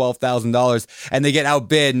 $112,000 and they get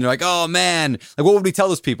outbid and they're like, oh man, like, what would we tell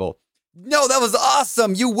those people? No, that was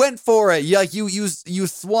awesome. You went for it. You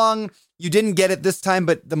swung, you didn't get it this time,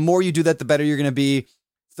 but the more you do that, the better you're going to be.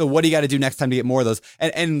 So what do you got to do next time to get more of those?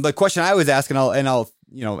 And the question I always ask, and I'll again,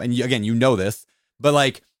 this, but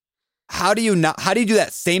like, how do you do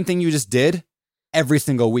that same thing you just did every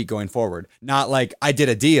single week going forward? Not like I did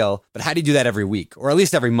a deal, but how do you do that every week or at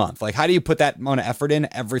least every month? Like, how do you put that amount of effort in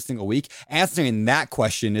every single week? Answering that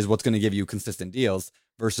question is what's going to give you consistent deals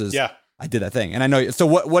versus, I did that thing. And I know, so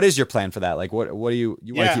what is your plan for that? Like, what do you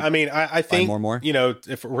want to keep? I mean, I think more,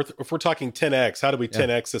 if we're talking 10X, how do we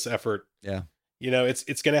 10X this effort? Yeah.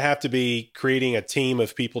 It's going to have to be creating a team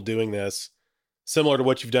of people doing this, similar to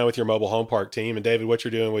what you've done with your mobile home park team. And David, what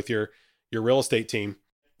you're doing with your real estate team.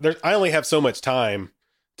 I only have so much time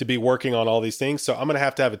to be working on all these things. So I'm going to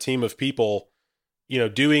have a team of people,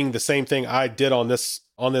 doing the same thing I did on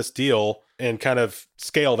this deal and kind of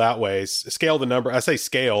scale that way, scale the number. I say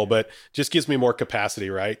scale, but just gives me more capacity,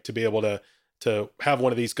 right? To be able to have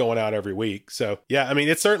one of these going out every week. So yeah, I mean,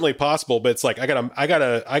 it's certainly possible, but it's like, I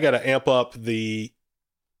gotta amp up the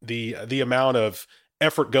amount of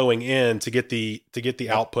effort going in to get the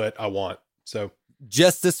output I want. So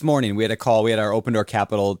just this morning, we had a call. We had our Open Door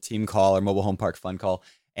Capital team call, our mobile home park fund call.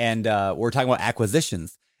 And we're talking about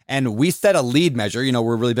acquisitions. And we set a lead measure.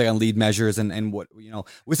 We're really big on lead measures and what,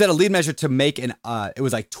 we set a lead measure to make it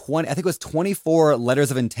was like 20, I think it was 24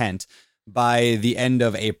 letters of intent by the end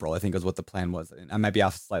of April, I think was what the plan was. I might be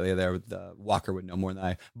off slightly there. Walker would know more than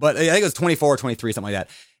I, but I think it was 24 or 23, something like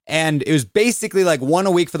that. And it was basically like 1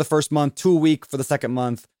 a week for the first month, 2 a week for the second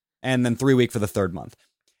month, and then 3 a week for the third month.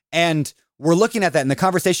 And we're looking at that, and the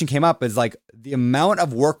conversation came up is like the amount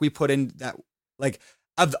of work we put in that, like,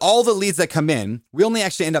 of all the leads that come in, we only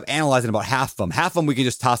actually end up analyzing about half of them. Half of them we can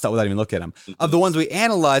just toss out without even looking at them. Mm-hmm. Of the ones we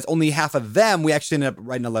analyze, only half of them we actually end up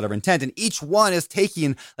writing a letter of intent. And each one is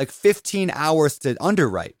taking like 15 hours to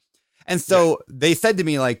underwrite. And so they said to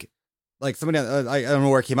me, like somebody, I don't know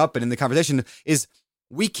where it came up, but in the conversation is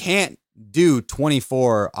we can't do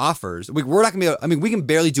 24 offers. We're not going to be, we can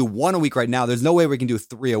barely do 1 a week right now. There's no way we can do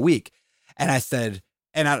 3 a week. And I said,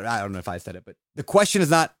 and I don't know if I said it, but the question is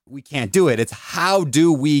not we can't do it. It's how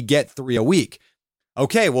do we get 3 a week?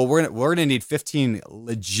 Okay, well, we're gonna need 15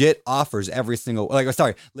 legit offers every single,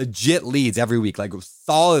 legit leads every week, like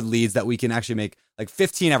solid leads that we can actually make like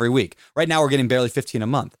 15 every week. Right now, we're getting barely 15 a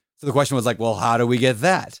month. So the question was like, well, how do we get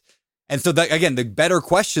that? And so again, the better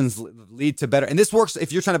questions lead to better. And this works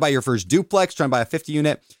if you're trying to buy your first duplex, trying to buy a 50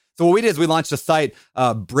 unit. So what we did is we launched a site,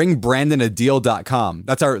 bringbrandonadeal.com.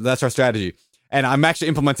 That's our strategy. And I'm actually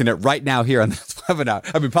implementing it right now here on this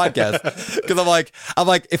podcast. Because I'm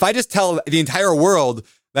like, if I just tell the entire world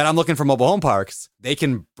that I'm looking for mobile home parks, they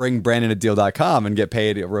can bring brandonadeal.com and get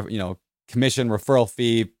paid, commission, referral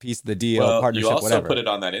fee, piece of the deal, partnership, you also whatever. Put it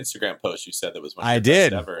on that Instagram post you said that was one of I your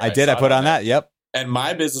did. best ever. I did. I put on that. Yep. And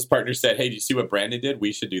my business partner said, hey, do you see what Brandon did?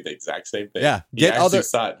 We should do the exact same thing. Yeah. He actually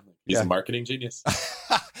saw it. He's a marketing genius.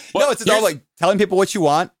 No, it's all like telling people what you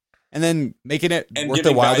want and then making it and worth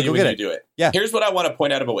their while to go get it. Do it. Yeah. Here's what I want to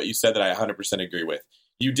point out about what you said that I 100% agree with.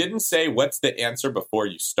 You didn't say what's the answer before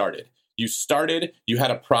you started. You started, you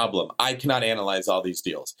had a problem. I cannot analyze all these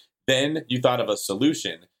deals. Then you thought of a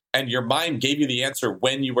solution, and your mind gave you the answer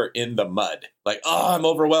when you were in the mud. Like, oh, I'm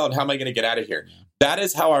overwhelmed. How am I going to get out of here? That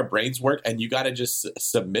is how our brains work, and you got to just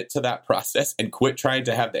submit to that process and quit trying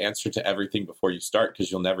to have the answer to everything before you start,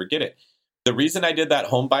 because you'll never get it. The reason I did that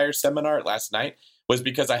home buyer seminar last night was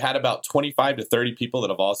because I had about 25 to 30 people that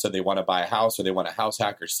have all said they want to buy a house or they want a house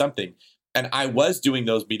hack or something. And I was doing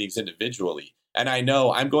those meetings individually. And I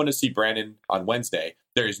know I'm going to see Brandon on Wednesday.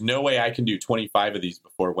 There is no way I can do 25 of these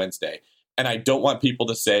before Wednesday. And I don't want people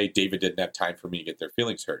to say, David didn't have time for me to get their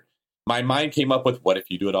feelings hurt. My mind came up with, what if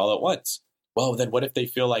you do it all at once? Well, then what if they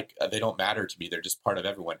feel like they don't matter to me? They're just part of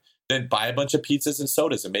everyone. Then buy a bunch of pizzas and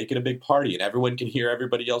sodas and make it a big party, and everyone can hear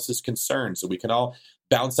everybody else's concerns, so we can all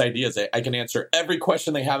bounce ideas. I can answer every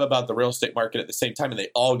question they have about the real estate market at the same time, and they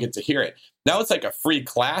all get to hear it. Now it's like a free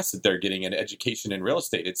class that they're getting an education in real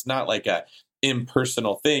estate. It's not like a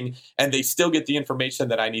impersonal thing, and they still get the information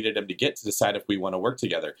that I needed them to get to decide if we want to work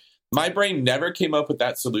together. My brain never came up with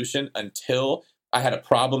that solution until I had a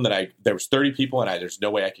problem that there was 30 people, and there's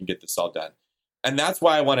no way I can get this all done. And that's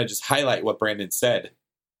why I want to just highlight what Brandon said.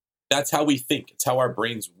 That's how we think. It's how our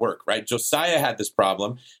brains work, right? Josiah had this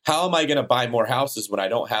problem. How am I going to buy more houses when I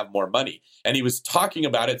don't have more money? And he was talking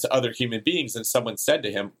about it to other human beings, and someone said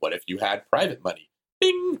to him, what if you had private money?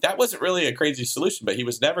 Bing! That wasn't really a crazy solution, but he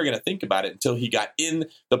was never going to think about it until he got in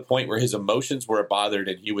the point where his emotions were bothered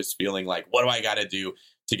and he was feeling like, what do I got to do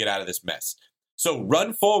to get out of this mess? So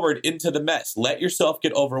run forward into the mess. Let yourself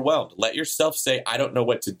get overwhelmed. Let yourself say, I don't know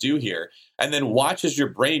what to do here. And then watch as your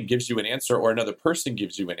brain gives you an answer or another person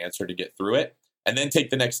gives you an answer to get through it. And then take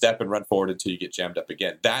the next step and run forward until you get jammed up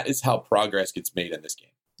again. That is how progress gets made in this game.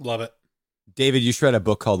 Love it. David, you should write a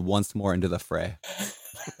book called Once More Into the Fray.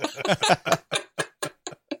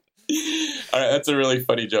 All right, that's a really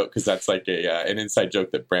funny joke because that's like an inside joke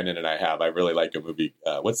that Brandon and I have. I really like a movie.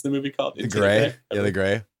 What's the movie called? The Gray. Yeah, The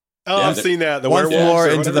Gray. Oh, yeah, I've seen that. The Once more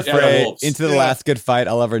into the fray, wolves. into the last good fight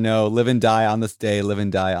I'll ever know. Live and die on this day. Live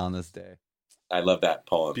and die on this day. I love that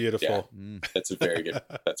poem. Beautiful. Yeah, that's a very good.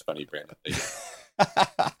 That's funny, Brandon.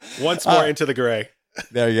 Once more into the gray.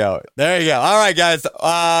 There you go. There you go. All right, guys.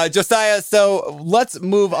 Josiah, so let's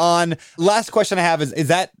move on. Last question I have is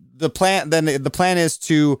that the plan? Then the plan is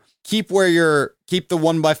to keep the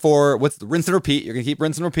 1x4. What's the rinse and repeat? You're gonna keep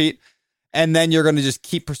rinse and repeat. And then you're going to just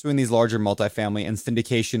keep pursuing these larger multifamily and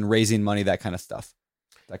syndication, raising money, that kind of stuff.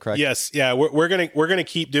 Is that correct? Yes. Yeah. We're gonna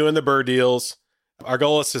keep doing the BRRRR deals. Our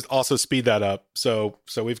goal is to also speed that up. So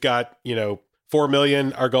we've got 4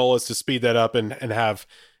 million. Our goal is to speed that up and have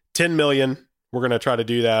 10 million. We're going to try to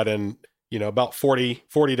do that in about 40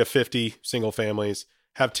 to 50 single families.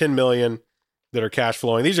 Have 10 million that are cash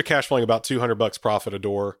flowing. These are cash flowing about $200 profit a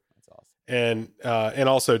door. And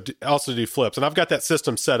also do flips. And I've got that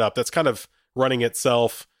system set up that's kind of running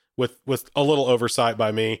itself with a little oversight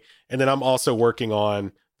by me. And then I'm also working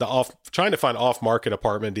on trying to find off-market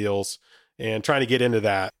apartment deals and trying to get into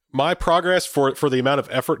that. My progress for the amount of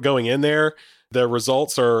effort going in there, the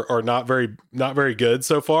results are not very good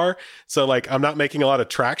so far. So like I'm not making a lot of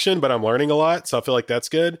traction, but I'm learning a lot. So I feel like that's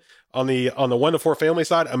good. On the 1 to 4 family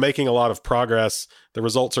side, I'm making a lot of progress. The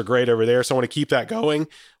results are great over there. So I want to keep that going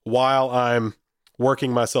while I'm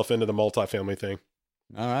working myself into the multifamily thing.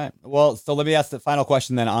 All right. Well, so let me ask the final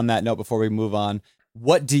question then on that note before we move on.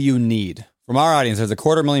 What do you need from our audience? There's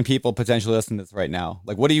 250,000 people potentially listening to this right now.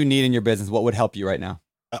 Like, what do you need in your business? What would help you right now?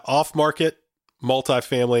 Off-market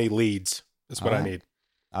multifamily leads is what I need.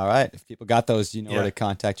 All right. If people got those, where to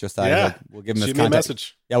contact Josiah. Yeah. We'll give them Shoot me a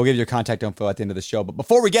message. Yeah, we'll give you your contact info at the end of the show. But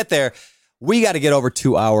before we get there, we got to get over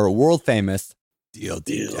to our world famous Deal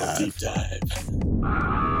Deep Dive.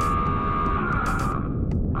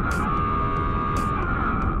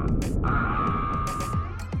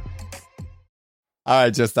 All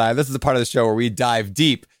right, Josiah, this is the part of the show where we dive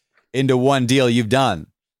deep into one deal you've done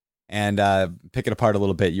and pick it apart a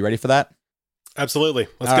little bit. You ready for that? Absolutely.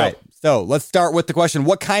 Let's go. All right. So let's start with the question.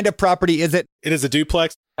 What kind of property is it? It is a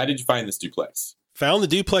duplex. How did you find this duplex? Found the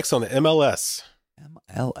duplex on the MLS.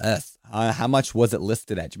 MLS. How much was it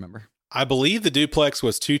listed at? Do you remember? I believe the duplex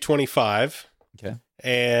was $225. Okay.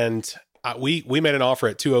 And we made an offer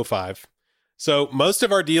at $205. So most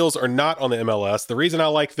of our deals are not on the MLS. The reason I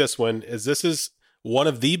like this one is this is one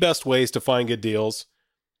of the best ways to find good deals.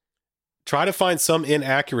 Try to find some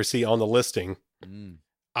inaccuracy on the listing.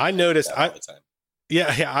 I noticed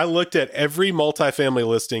I looked at every multifamily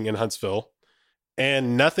listing in Huntsville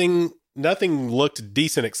and nothing looked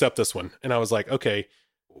decent except this one. And I was like, okay,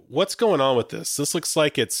 what's going on with this? This looks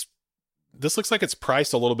like it's this looks like it's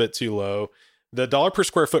priced a little bit too low. The dollar per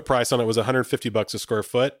square foot price on it was $150 a square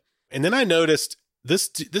foot. And then I noticed this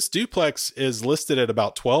duplex is listed at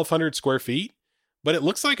about 1,200 square feet, but it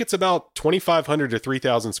looks like it's about 2,500 to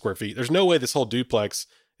 3,000 square feet. There's no way this whole duplex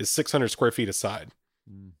is 600 square feet aside.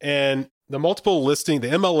 And the multiple listing, the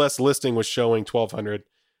MLS listing was showing 1,200.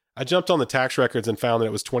 I jumped on the tax records and found that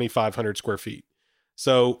it was 2,500 square feet.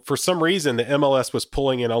 So for some reason, the MLS was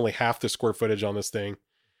pulling in only half the square footage on this thing.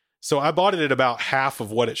 So I bought it at about half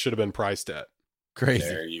of what it should have been priced at. Crazy.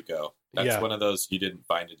 There you go. That's one of those, you didn't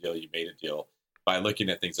find a deal, you made a deal by looking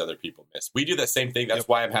at things other people miss. We do the same thing. That's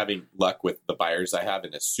why I'm having luck with the buyers I have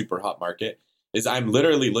in a super hot market, is I'm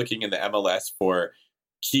literally looking in the MLS for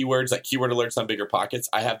keywords, like keyword alerts on Bigger Pockets.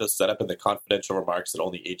 I have those set up in the confidential remarks that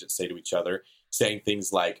only agents say to each other, saying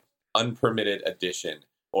things like unpermitted addition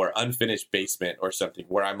or unfinished basement or something,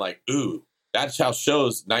 where I'm like, ooh, that house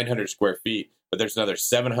shows 900 square feet, but there's another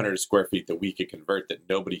 700 square feet that we could convert that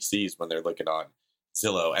nobody sees when they're looking on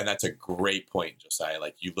Zillow. And that's a great point, Josiah.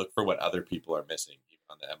 Like, you look for what other people are missing even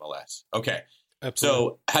on the MLS. Okay. Absolutely.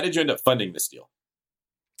 So how did you end up funding this deal?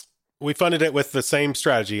 We funded it with the same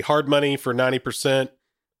strategy: hard money for 90%,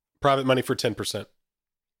 private money for 10%.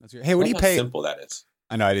 That's great. Hey, what do you pay? How simple that is.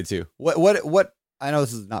 I know, I did too. What? I know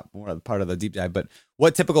this is not part of the deep dive, but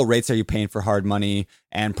what typical rates are you paying for hard money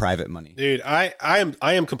and private money? Dude, I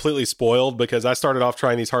am completely spoiled because I started off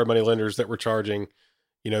trying these hard money lenders that were charging,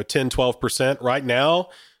 10, 12%. Right now,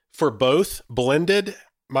 for both blended,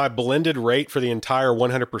 my blended rate for the entire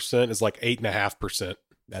 100% is like 8.5%.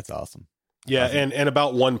 That's awesome. Yeah, awesome. And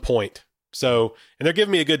about 1 point. So, and they're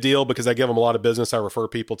giving me a good deal because I give them a lot of business. I refer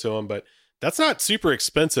people to them, but that's not super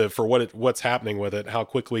expensive for what's happening with it, how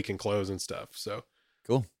quickly we can close and stuff. So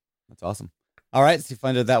cool. That's awesome. All right. So you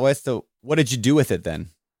funded it that way. So what did you do with it then?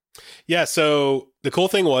 Yeah. So the cool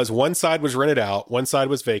thing was one side was rented out, one side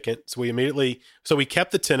was vacant. So we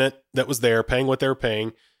kept the tenant that was there paying what they were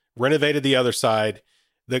paying, renovated the other side.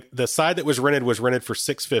 The side that was rented for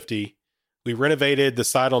 $650. We renovated the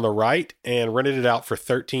side on the right and rented it out for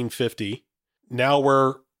 $1,350. Now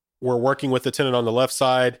we're working with the tenant on the left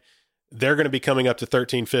side. They're going to be coming up to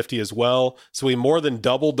 $1,350 as well. So we more than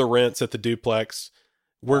doubled the rents at the duplex.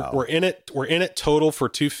 We're in it total for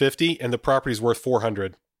 $250, and the property's worth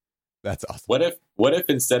 $400. That's awesome. What if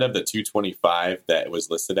instead of the $225 that it was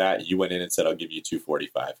listed at, you went in and said, I'll give you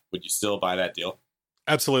 $245? Would you still buy that deal?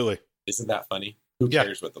 Absolutely. Isn't that funny? Who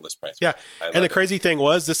cares what the list price was? Yeah. And the crazy thing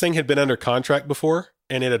was, this thing had been under contract before,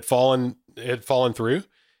 and it had fallen through.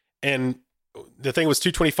 And the thing was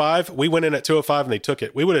 $225. We went in at $205 and they took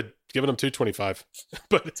it. We would have given them $225.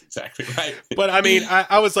 But that's exactly right. But I mean,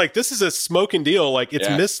 I was like, this is a smoking deal. Like,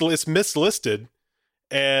 it's mislisted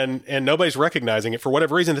and nobody's recognizing it for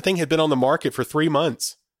whatever reason. The thing had been on the market for 3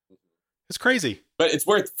 months. It's crazy. But it's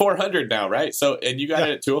worth $400 now, right? So, and you got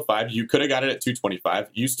it at $205. You could have got it at $225.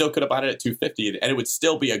 You still could have bought it at $250, and it would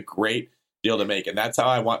still be a great deal to make. And that's how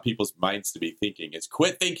I want people's minds to be thinking. Is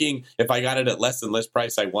quit thinking, if I got it at less than list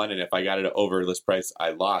price, I won, and if I got it at over list price,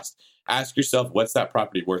 I lost. Ask yourself, what's that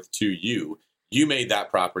property worth to you? You made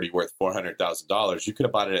that property worth $400,000. You could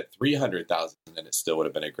have bought it at $300,000, and it still would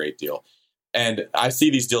have been a great deal. And I see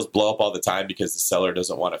these deals blow up all the time because the seller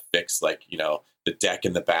doesn't want to fix, the deck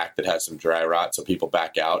in the back that has some dry rot, so people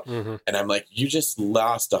back out. Mm-hmm. And I'm like, you just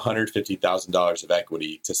lost $150,000 of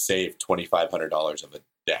equity to save $2,500 of a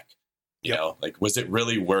deck. You know, was it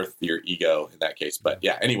really worth your ego in that case? But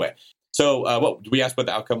yeah, anyway. So we asked what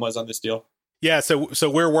the outcome was on this deal? Yeah, so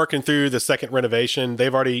we're working through the second renovation.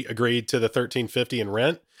 They've already agreed to the $1,350 in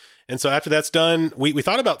rent. And so after that's done, we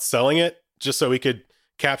thought about selling it just so we could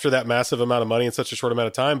capture that massive amount of money in such a short amount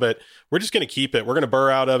of time, but we're just going to keep it. We're going to burr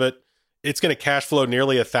out of it. It's going to cash flow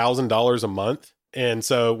nearly $1,000 a month. And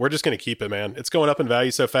so we're just going to keep it, man. It's going up in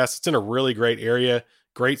value so fast. It's in a really great area,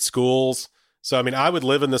 great schools. So, I mean, I would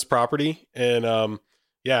live in this property, and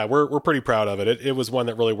we're pretty proud of it. It was one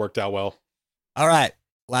that really worked out well. All right.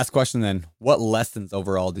 Last question then. What lessons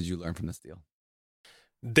overall did you learn from this deal?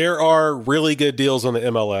 There are really good deals on the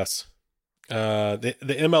MLS. The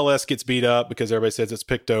MLS gets beat up because everybody says it's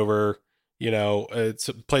picked over. It's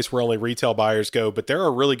a place where only retail buyers go, but there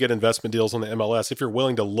are really good investment deals on the MLS if you're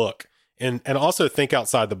willing to look and also think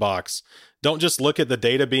outside the box. Don't just look at the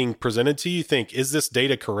data being presented to you. Think, is this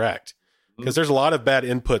data correct? Because there's a lot of bad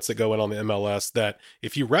inputs that go in on the MLS that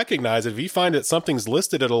if you recognize it, if you find that something's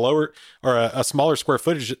listed at a lower or a smaller square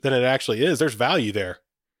footage than it actually is, there's value there.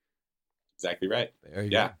 Exactly right. There you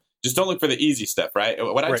go. Just don't look for the easy stuff, right?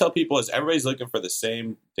 What I tell people is everybody's looking for the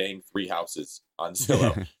same dang 3 houses on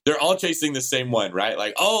Zillow. They're all chasing the same one, right?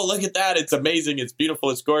 Like, oh, look at that. It's amazing. It's beautiful.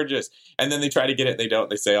 It's gorgeous. And then they try to get it. They don't.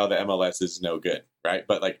 They say, oh, the MLS is no good, right?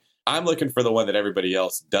 But I'm looking for the one that everybody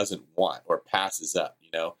else doesn't want or passes up,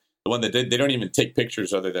 the one that they don't even take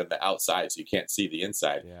pictures other than the outside, so you can't see the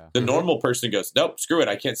inside. Yeah. The normal person goes, nope, screw it,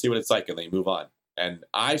 I can't see what it's like, and they move on. And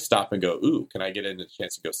I stop and go, ooh, can I get in a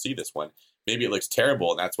chance to go see this one? Maybe it looks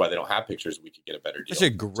terrible, and that's why they don't have pictures. We could get a better deal. Such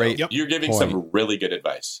a great so you're giving some really good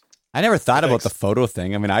advice. I never thought about the photo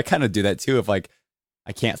thing. I mean, I kind of do that too. If like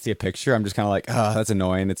I can't see a picture, I'm just kind of like, oh, that's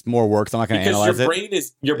annoying. It's more work, so I'm not going to analyze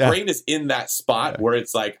it. Your brain is in that spot where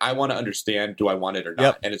it's like, I want to understand, do I want it or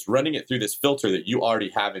not? And it's running it through this filter that you already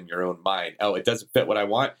have in your own mind. Oh, it doesn't fit what I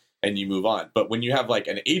want, and you move on. But when you have like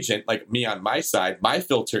an agent, like me on my side, my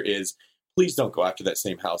filter is, please don't go after that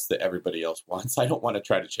same house that everybody else wants. I don't want to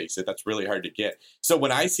try to chase it. That's really hard to get. So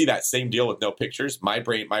when I see that same deal with no pictures, my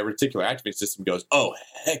brain, my reticular activating system goes, oh,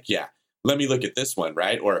 heck yeah. Let me look at this one,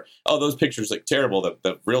 right? Or, oh, those pictures look terrible.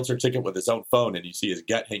 The realtor took it with his own phone and you see his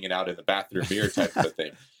gut hanging out in the bathroom mirror type of a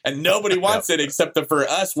thing. And nobody wants it except for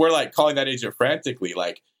us. We're like calling that agent frantically.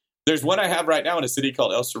 Like, there's one I have right now in a city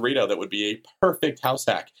called El Cerrito that would be a perfect house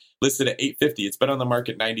hack, listed at $850. It's been on the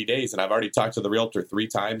market 90 days, and I've already talked to the realtor 3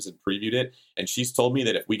 times and previewed it. And she's told me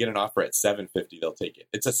that if we get an offer at $750, they'll take it.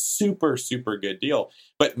 It's a super, super good deal.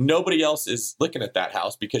 But nobody else is looking at that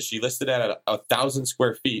house because she listed it at 1,000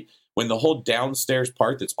 square feet. When the whole downstairs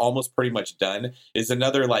part that's almost pretty much done is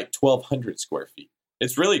another like 1,200 square feet.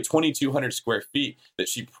 It's really 2,200 square feet that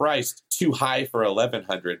she priced too high for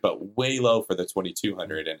 1,100, but way low for the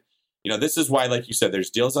 2,200. And, this is why, like you said, there's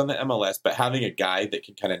deals on the MLS, but having a guide that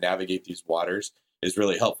can kind of navigate these waters is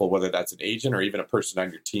really helpful, whether that's an agent or even a person on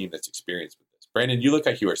your team that's experienced with this. Brandon, you look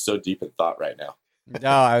like you are so deep in thought right now. No,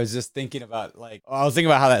 I was just thinking about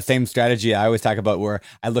how that same strategy I always talk about where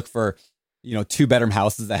I look for 2-bedroom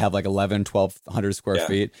houses that have like 1,200 square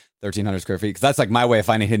feet, 1,300 square feet. Because that's like my way of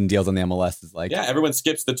finding hidden deals on the MLS is like, everyone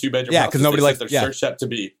skips the 2-bedroom. Yeah, because nobody likes their search up to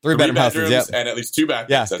be 3-bedroom houses, and at least 2 bathrooms.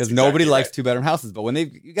 Yeah, because nobody likes 2-bedroom houses. But when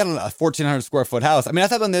you got a 1,400 square foot house, I mean, I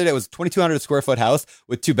thought the other day it was 2,200 square foot house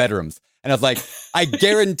with 2 bedrooms, and I was like, I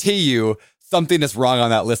guarantee you something is wrong on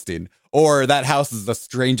that listing. Or that house is the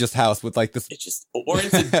strangest house with like this. It's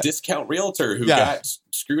a discount realtor who got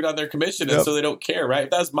screwed on their commission, and so they don't care, right? If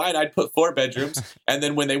that was mine, I'd put 4 bedrooms, and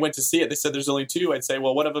then when they went to see it, they said there's only 2. I'd say,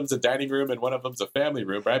 well, one of them's a dining room and one of them's a family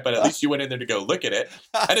room, right? But at least you went in there to go look at it,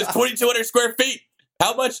 and it's 2,200 square feet.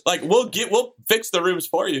 How much? Like, we'll fix the rooms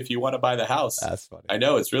for you if you want to buy the house. That's funny. I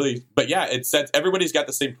know it's really, but yeah, it sets. Everybody's got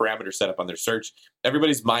the same parameter set up on their search.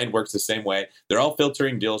 Everybody's mind works the same way. They're all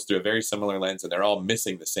filtering deals through a very similar lens, and they're all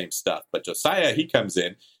missing the same stuff. But Josiah, he comes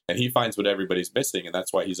in and he finds what everybody's missing, and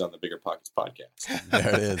that's why he's on the Bigger Pockets podcast.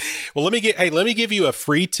 There it is. Well, let me give you a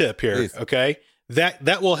free tip here. Please. Okay,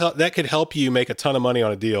 that will help. That could help you make a ton of money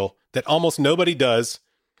on a deal that almost nobody does.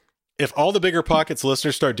 If all the Bigger Pockets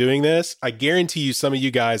listeners start doing this, I guarantee you some of you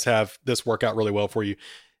guys have this work out really well for you.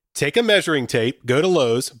 Take a measuring tape, go to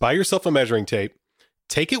Lowe's, buy yourself a measuring tape,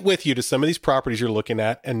 take it with you to some of these properties you're looking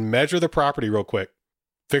at and measure the property real quick.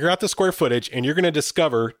 Figure out the square footage, and you're going to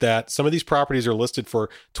discover that some of these properties are listed for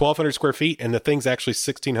 1,200 square feet, and the thing's actually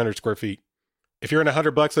 1,600 square feet. If you're in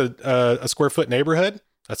 $100 a square foot neighborhood,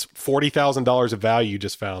 that's $40,000 of value you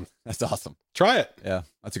just found. That's awesome. Try it. Yeah,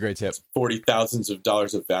 that's a great tip.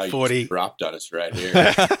 $40,000 of value 40 dropped on us right here.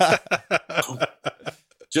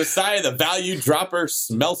 Josiah, the value dropper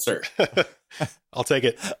smelter. I'll take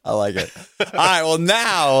it. I like it. All right, well,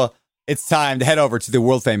 now it's time to head over to the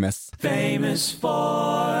world famous Four.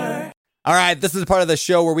 All right, this is part of the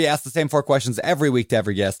show where we ask the same 4 questions every week to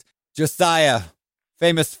every guest. Josiah,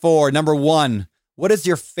 famous 4, number 1, what is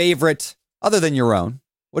your favorite, other than your own,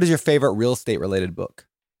 what is your favorite real estate related book?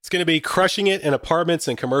 It's going to be Crushing It in Apartments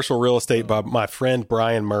and Commercial Real Estate by my friend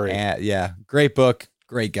Brian Murray. Yeah, great book,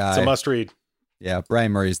 great guy. It's a must read. Yeah,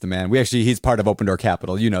 Brian Murray's the man. He's part of Open Door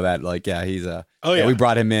Capital. You know that. He's we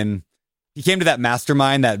brought him in. He came to that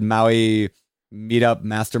mastermind, that Maui meetup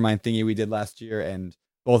mastermind thingy we did last year, and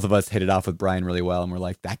both of us hit it off with Brian really well, and we're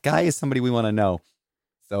like, that guy is somebody we want to know.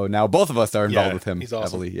 So now both of us are involved with him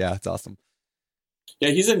heavily. Yeah, it's awesome. Yeah,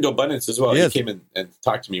 he's in GoBundance as well. He came in and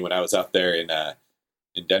talked to me when I was out there in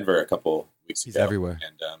Denver a couple weeks ago. He's everywhere.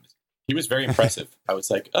 And he was very impressive. I was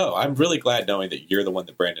like, oh, I'm really glad knowing that you're the one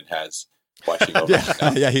that Brandon has watching over.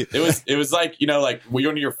 It was like, like when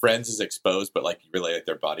one of your friends is exposed, but like you really like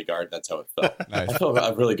their bodyguard. That's how it felt. Nice. I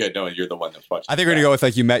felt really good knowing you're the one that's watching. I think we're gonna go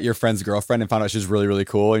with you met your friend's girlfriend and found out she's really, really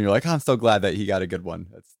cool, and you're like, I'm so glad that he got a good one.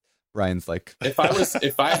 That's Brian's like. If I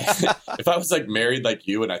was like married like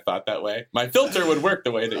you and I thought that way, my filter would work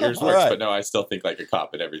the way that yours works. Right. But no, I still think like a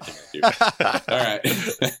cop in everything I do. All right.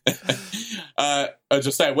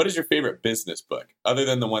 Josiah, what is your favorite business book other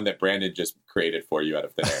than the one that Brandon just created for you out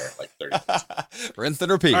of thin air, like 30 minutes? Rinse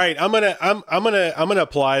and repeat. All right, I'm gonna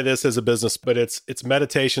apply this as a business, but it's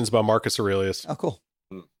Meditations by Marcus Aurelius. Oh, cool.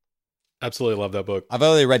 Absolutely love that book. I've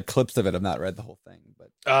only read clips of it. I've not read the whole thing,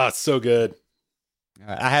 but it's so good. All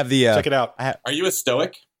right, I have the check it out. Are you a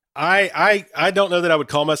Stoic? I don't know that I would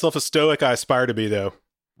call myself a Stoic. I aspire to be, though.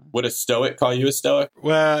 Would a Stoic call you a Stoic?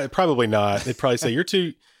 Well, probably not. They'd probably say you're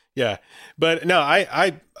too. Yeah, but no,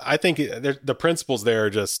 I think the principles there are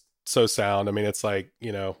just so sound. I mean, it's like,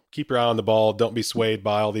 keep your eye on the ball. Don't be swayed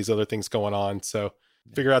by all these other things going on. So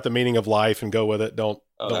figure out the meaning of life and go with it. Don't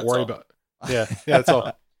worry about it. Yeah, that's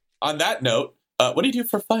all. On that note, what do you do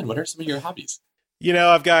for fun? What are some of your hobbies?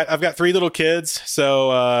 I've got 3 little kids,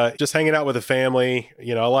 so just hanging out with the family.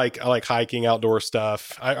 I like hiking, outdoor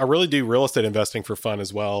stuff. I really do real estate investing for fun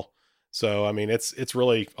as well. So I mean, it's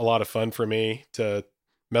really a lot of fun for me to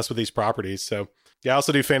mess with these properties. So yeah, I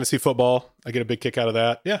also do fantasy football. I get a big kick out of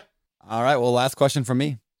that. Yeah. All right. Well, last question from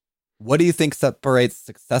me. What do you think separates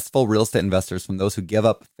successful real estate investors from those who give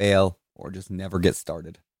up, fail, or just never get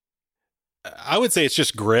started? I would say it's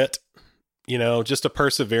just grit. Just a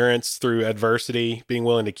perseverance through adversity, being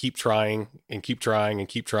willing to keep trying and keep trying and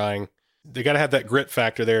keep trying. They got to have that grit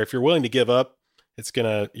factor there. If you're willing to give up,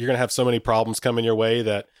 you're going to have so many problems coming your way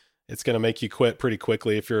that it's going to make you quit pretty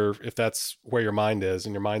quickly if that's where your mind is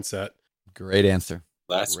and your mindset. Great answer.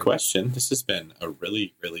 Last question. This has been a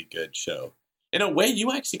really, really good show. In a way,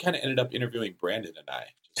 you actually kind of ended up interviewing Brandon and I.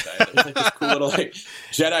 It was like this cool little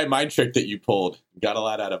Jedi mind trick that you pulled. Got a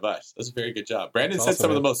lot out of us. That was a very good job. Brandon said some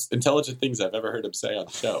of the most intelligent things I've ever heard him say on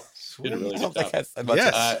the show. Did a really good job.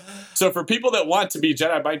 Yes. So for people that want to be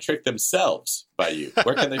Jedi mind tricked themselves by you,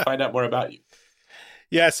 where can they find out more about you?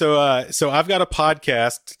 Yeah, so I've got a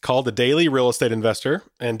podcast called The Daily Real Estate Investor,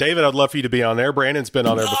 and David, I'd love for you to be on there. Brandon's been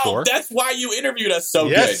on there before. That's why you interviewed us so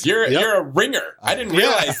good. You're a ringer. I didn't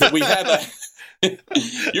realize that we had a.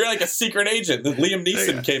 You're like a secret agent. Liam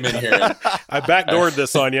Neeson came in here. I backdoored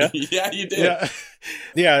this on you. Yeah, you did.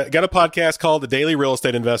 Yeah, got a podcast called The Daily Real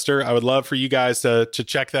Estate Investor. I would love for you guys to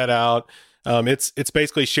check that out. It's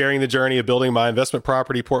basically sharing the journey of building my investment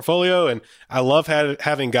property portfolio, and I love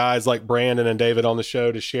having guys like Brandon and David on the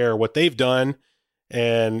show to share what they've done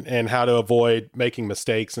and how to avoid making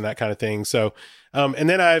mistakes and that kind of thing. So, and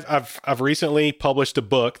then I've recently published a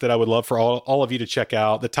book that I would love for all of you to check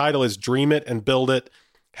out. The title is Dream It and Build It: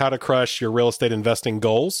 How to Crush Your Real Estate Investing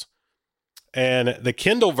Goals. And the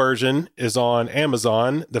Kindle version is on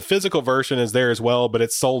Amazon. The physical version is there as well, but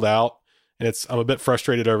it's sold out. And I'm a bit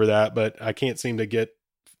frustrated over that, but I can't seem to get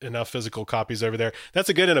enough physical copies over there. That's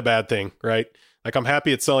a good and a bad thing, right? Like, I'm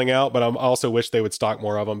happy it's selling out, but I also wish they would stock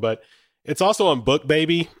more of them. But it's also on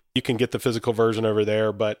BookBaby. You can get the physical version over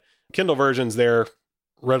there, but Kindle version's there,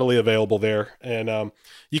 readily available there. And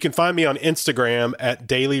you can find me on Instagram at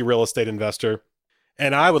Daily Real Estate Investor.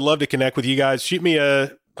 And I would love to connect with you guys. Shoot me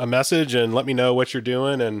a message and let me know what you're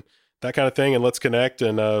doing and that kind of thing. And let's connect.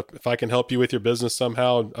 And if I can help you with your business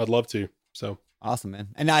somehow, I'd love to. So awesome, man.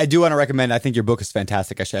 And I do want to recommend, I think your book is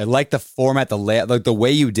fantastic. Actually, I like the format, the layout, like the way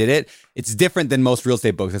you did it. It's different than most real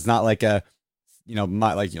estate books. It's not like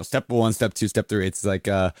step 1, step 2, step 3. It's like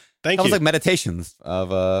almost like meditations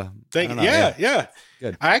of Yeah.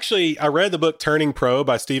 Good. I read the book Turning Pro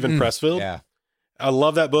by Stephen Pressfield. Yeah. I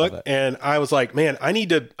love that book. And I was like, man, I need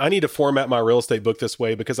to format my real estate book this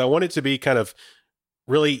way because I want it to be kind of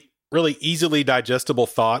really, really easily digestible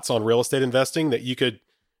thoughts on real estate investing that you could,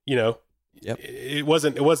 Yep. It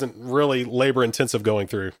wasn't really labor intensive going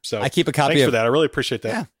through. So I keep a copy for that. I really appreciate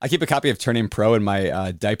that. Yeah. I keep a copy of Turning Pro in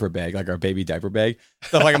my diaper bag, like our baby diaper bag.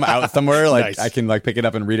 So if I'm out somewhere, nice. I can pick it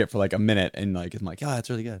up and read it for like a minute and I'm like, oh, that's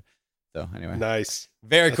really good. So anyway. Nice.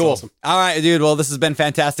 Very cool. Awesome. All right, dude. Well, this has been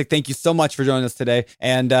fantastic. Thank you so much for joining us today.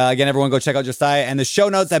 And again, everyone go check out Josiah and the show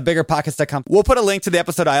notes at biggerpockets.com. We'll put a link to the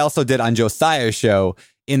episode I also did on Josiah's show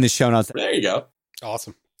in the show notes. There you go.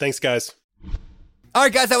 Awesome. Thanks, guys. All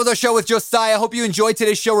right, guys, that was our show with Josiah. Hope you enjoyed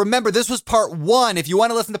today's show. Remember, this was part 1. If you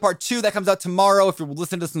want to listen to part 2, that comes out tomorrow. If you're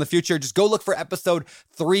listening to this in the future, just go look for episode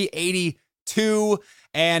 382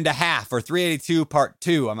 and a half, or 382 part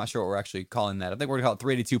 2. I'm not sure what we're actually calling that. I think we're going to call it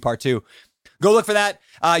 382 part 2. Go look for that.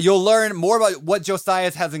 You'll learn more about what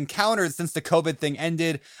Josiah has encountered since the COVID thing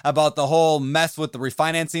ended, about the whole mess with the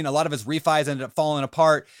refinancing. A lot of his refis ended up falling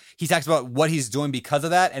apart. He talks about what he's doing because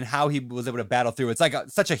of that and how he was able to battle through. It's like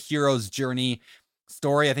such a hero's journey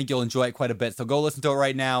story. I think you'll enjoy it quite a bit. So go listen to it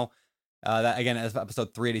right now. That again is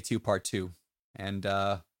episode 382 part 2. And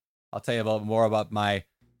I'll tell you more about my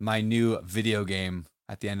new video game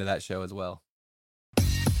at the end of that show as well.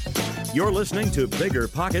 You're listening to Bigger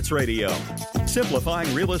Pockets Radio,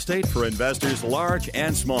 simplifying real estate for investors large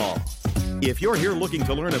and small. If you're here looking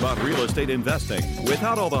to learn about real estate investing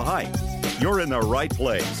without all the hype, you're in the right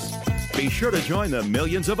place. Be sure to join the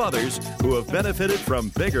millions of others who have benefited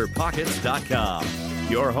from BiggerPockets.com,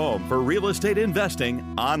 your home for real estate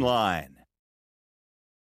investing online.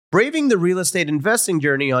 Braving the real estate investing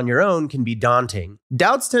journey on your own can be daunting.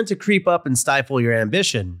 Doubts tend to creep up and stifle your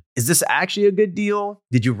ambition. Is this actually a good deal?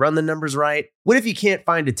 Did you run the numbers right? What if you can't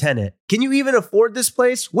find a tenant? Can you even afford this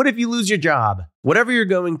place? What if you lose your job? Whatever you're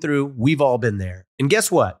going through, we've all been there. And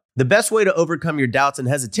guess what? The best way to overcome your doubts and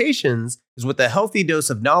hesitations is with a healthy dose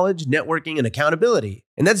of knowledge, networking, and accountability.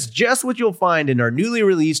 And that's just what you'll find in our newly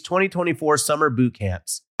released 2024 summer boot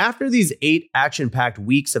camps. After these 8 action-packed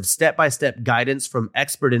weeks of step-by-step guidance from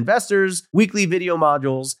expert investors, weekly video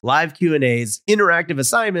modules, live Q&As, interactive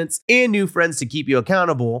assignments, and new friends to keep you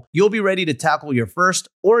accountable, you'll be ready to tackle your first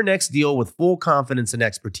or next deal with full confidence and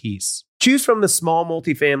expertise. Choose from the small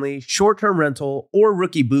multifamily, short-term rental, or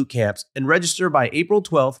rookie boot camps and register by April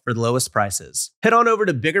 12th for the lowest prices. Head on over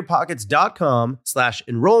to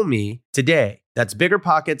biggerpockets.com/enrollme today. That's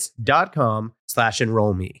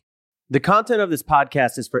biggerpockets.com/enrollme. The content of this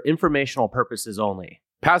podcast is for informational purposes only.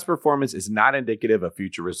 Past performance is not indicative of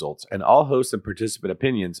future results, and all host and participant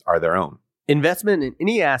opinions are their own. Investment in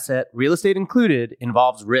any asset, real estate included,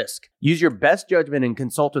 involves risk. Use your best judgment and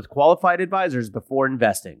consult with qualified advisors before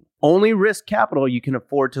investing. Only risk capital you can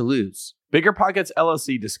afford to lose. BiggerPockets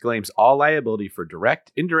LLC disclaims all liability for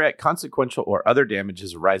direct, indirect, consequential, or other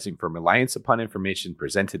damages arising from reliance upon information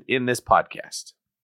presented in this podcast.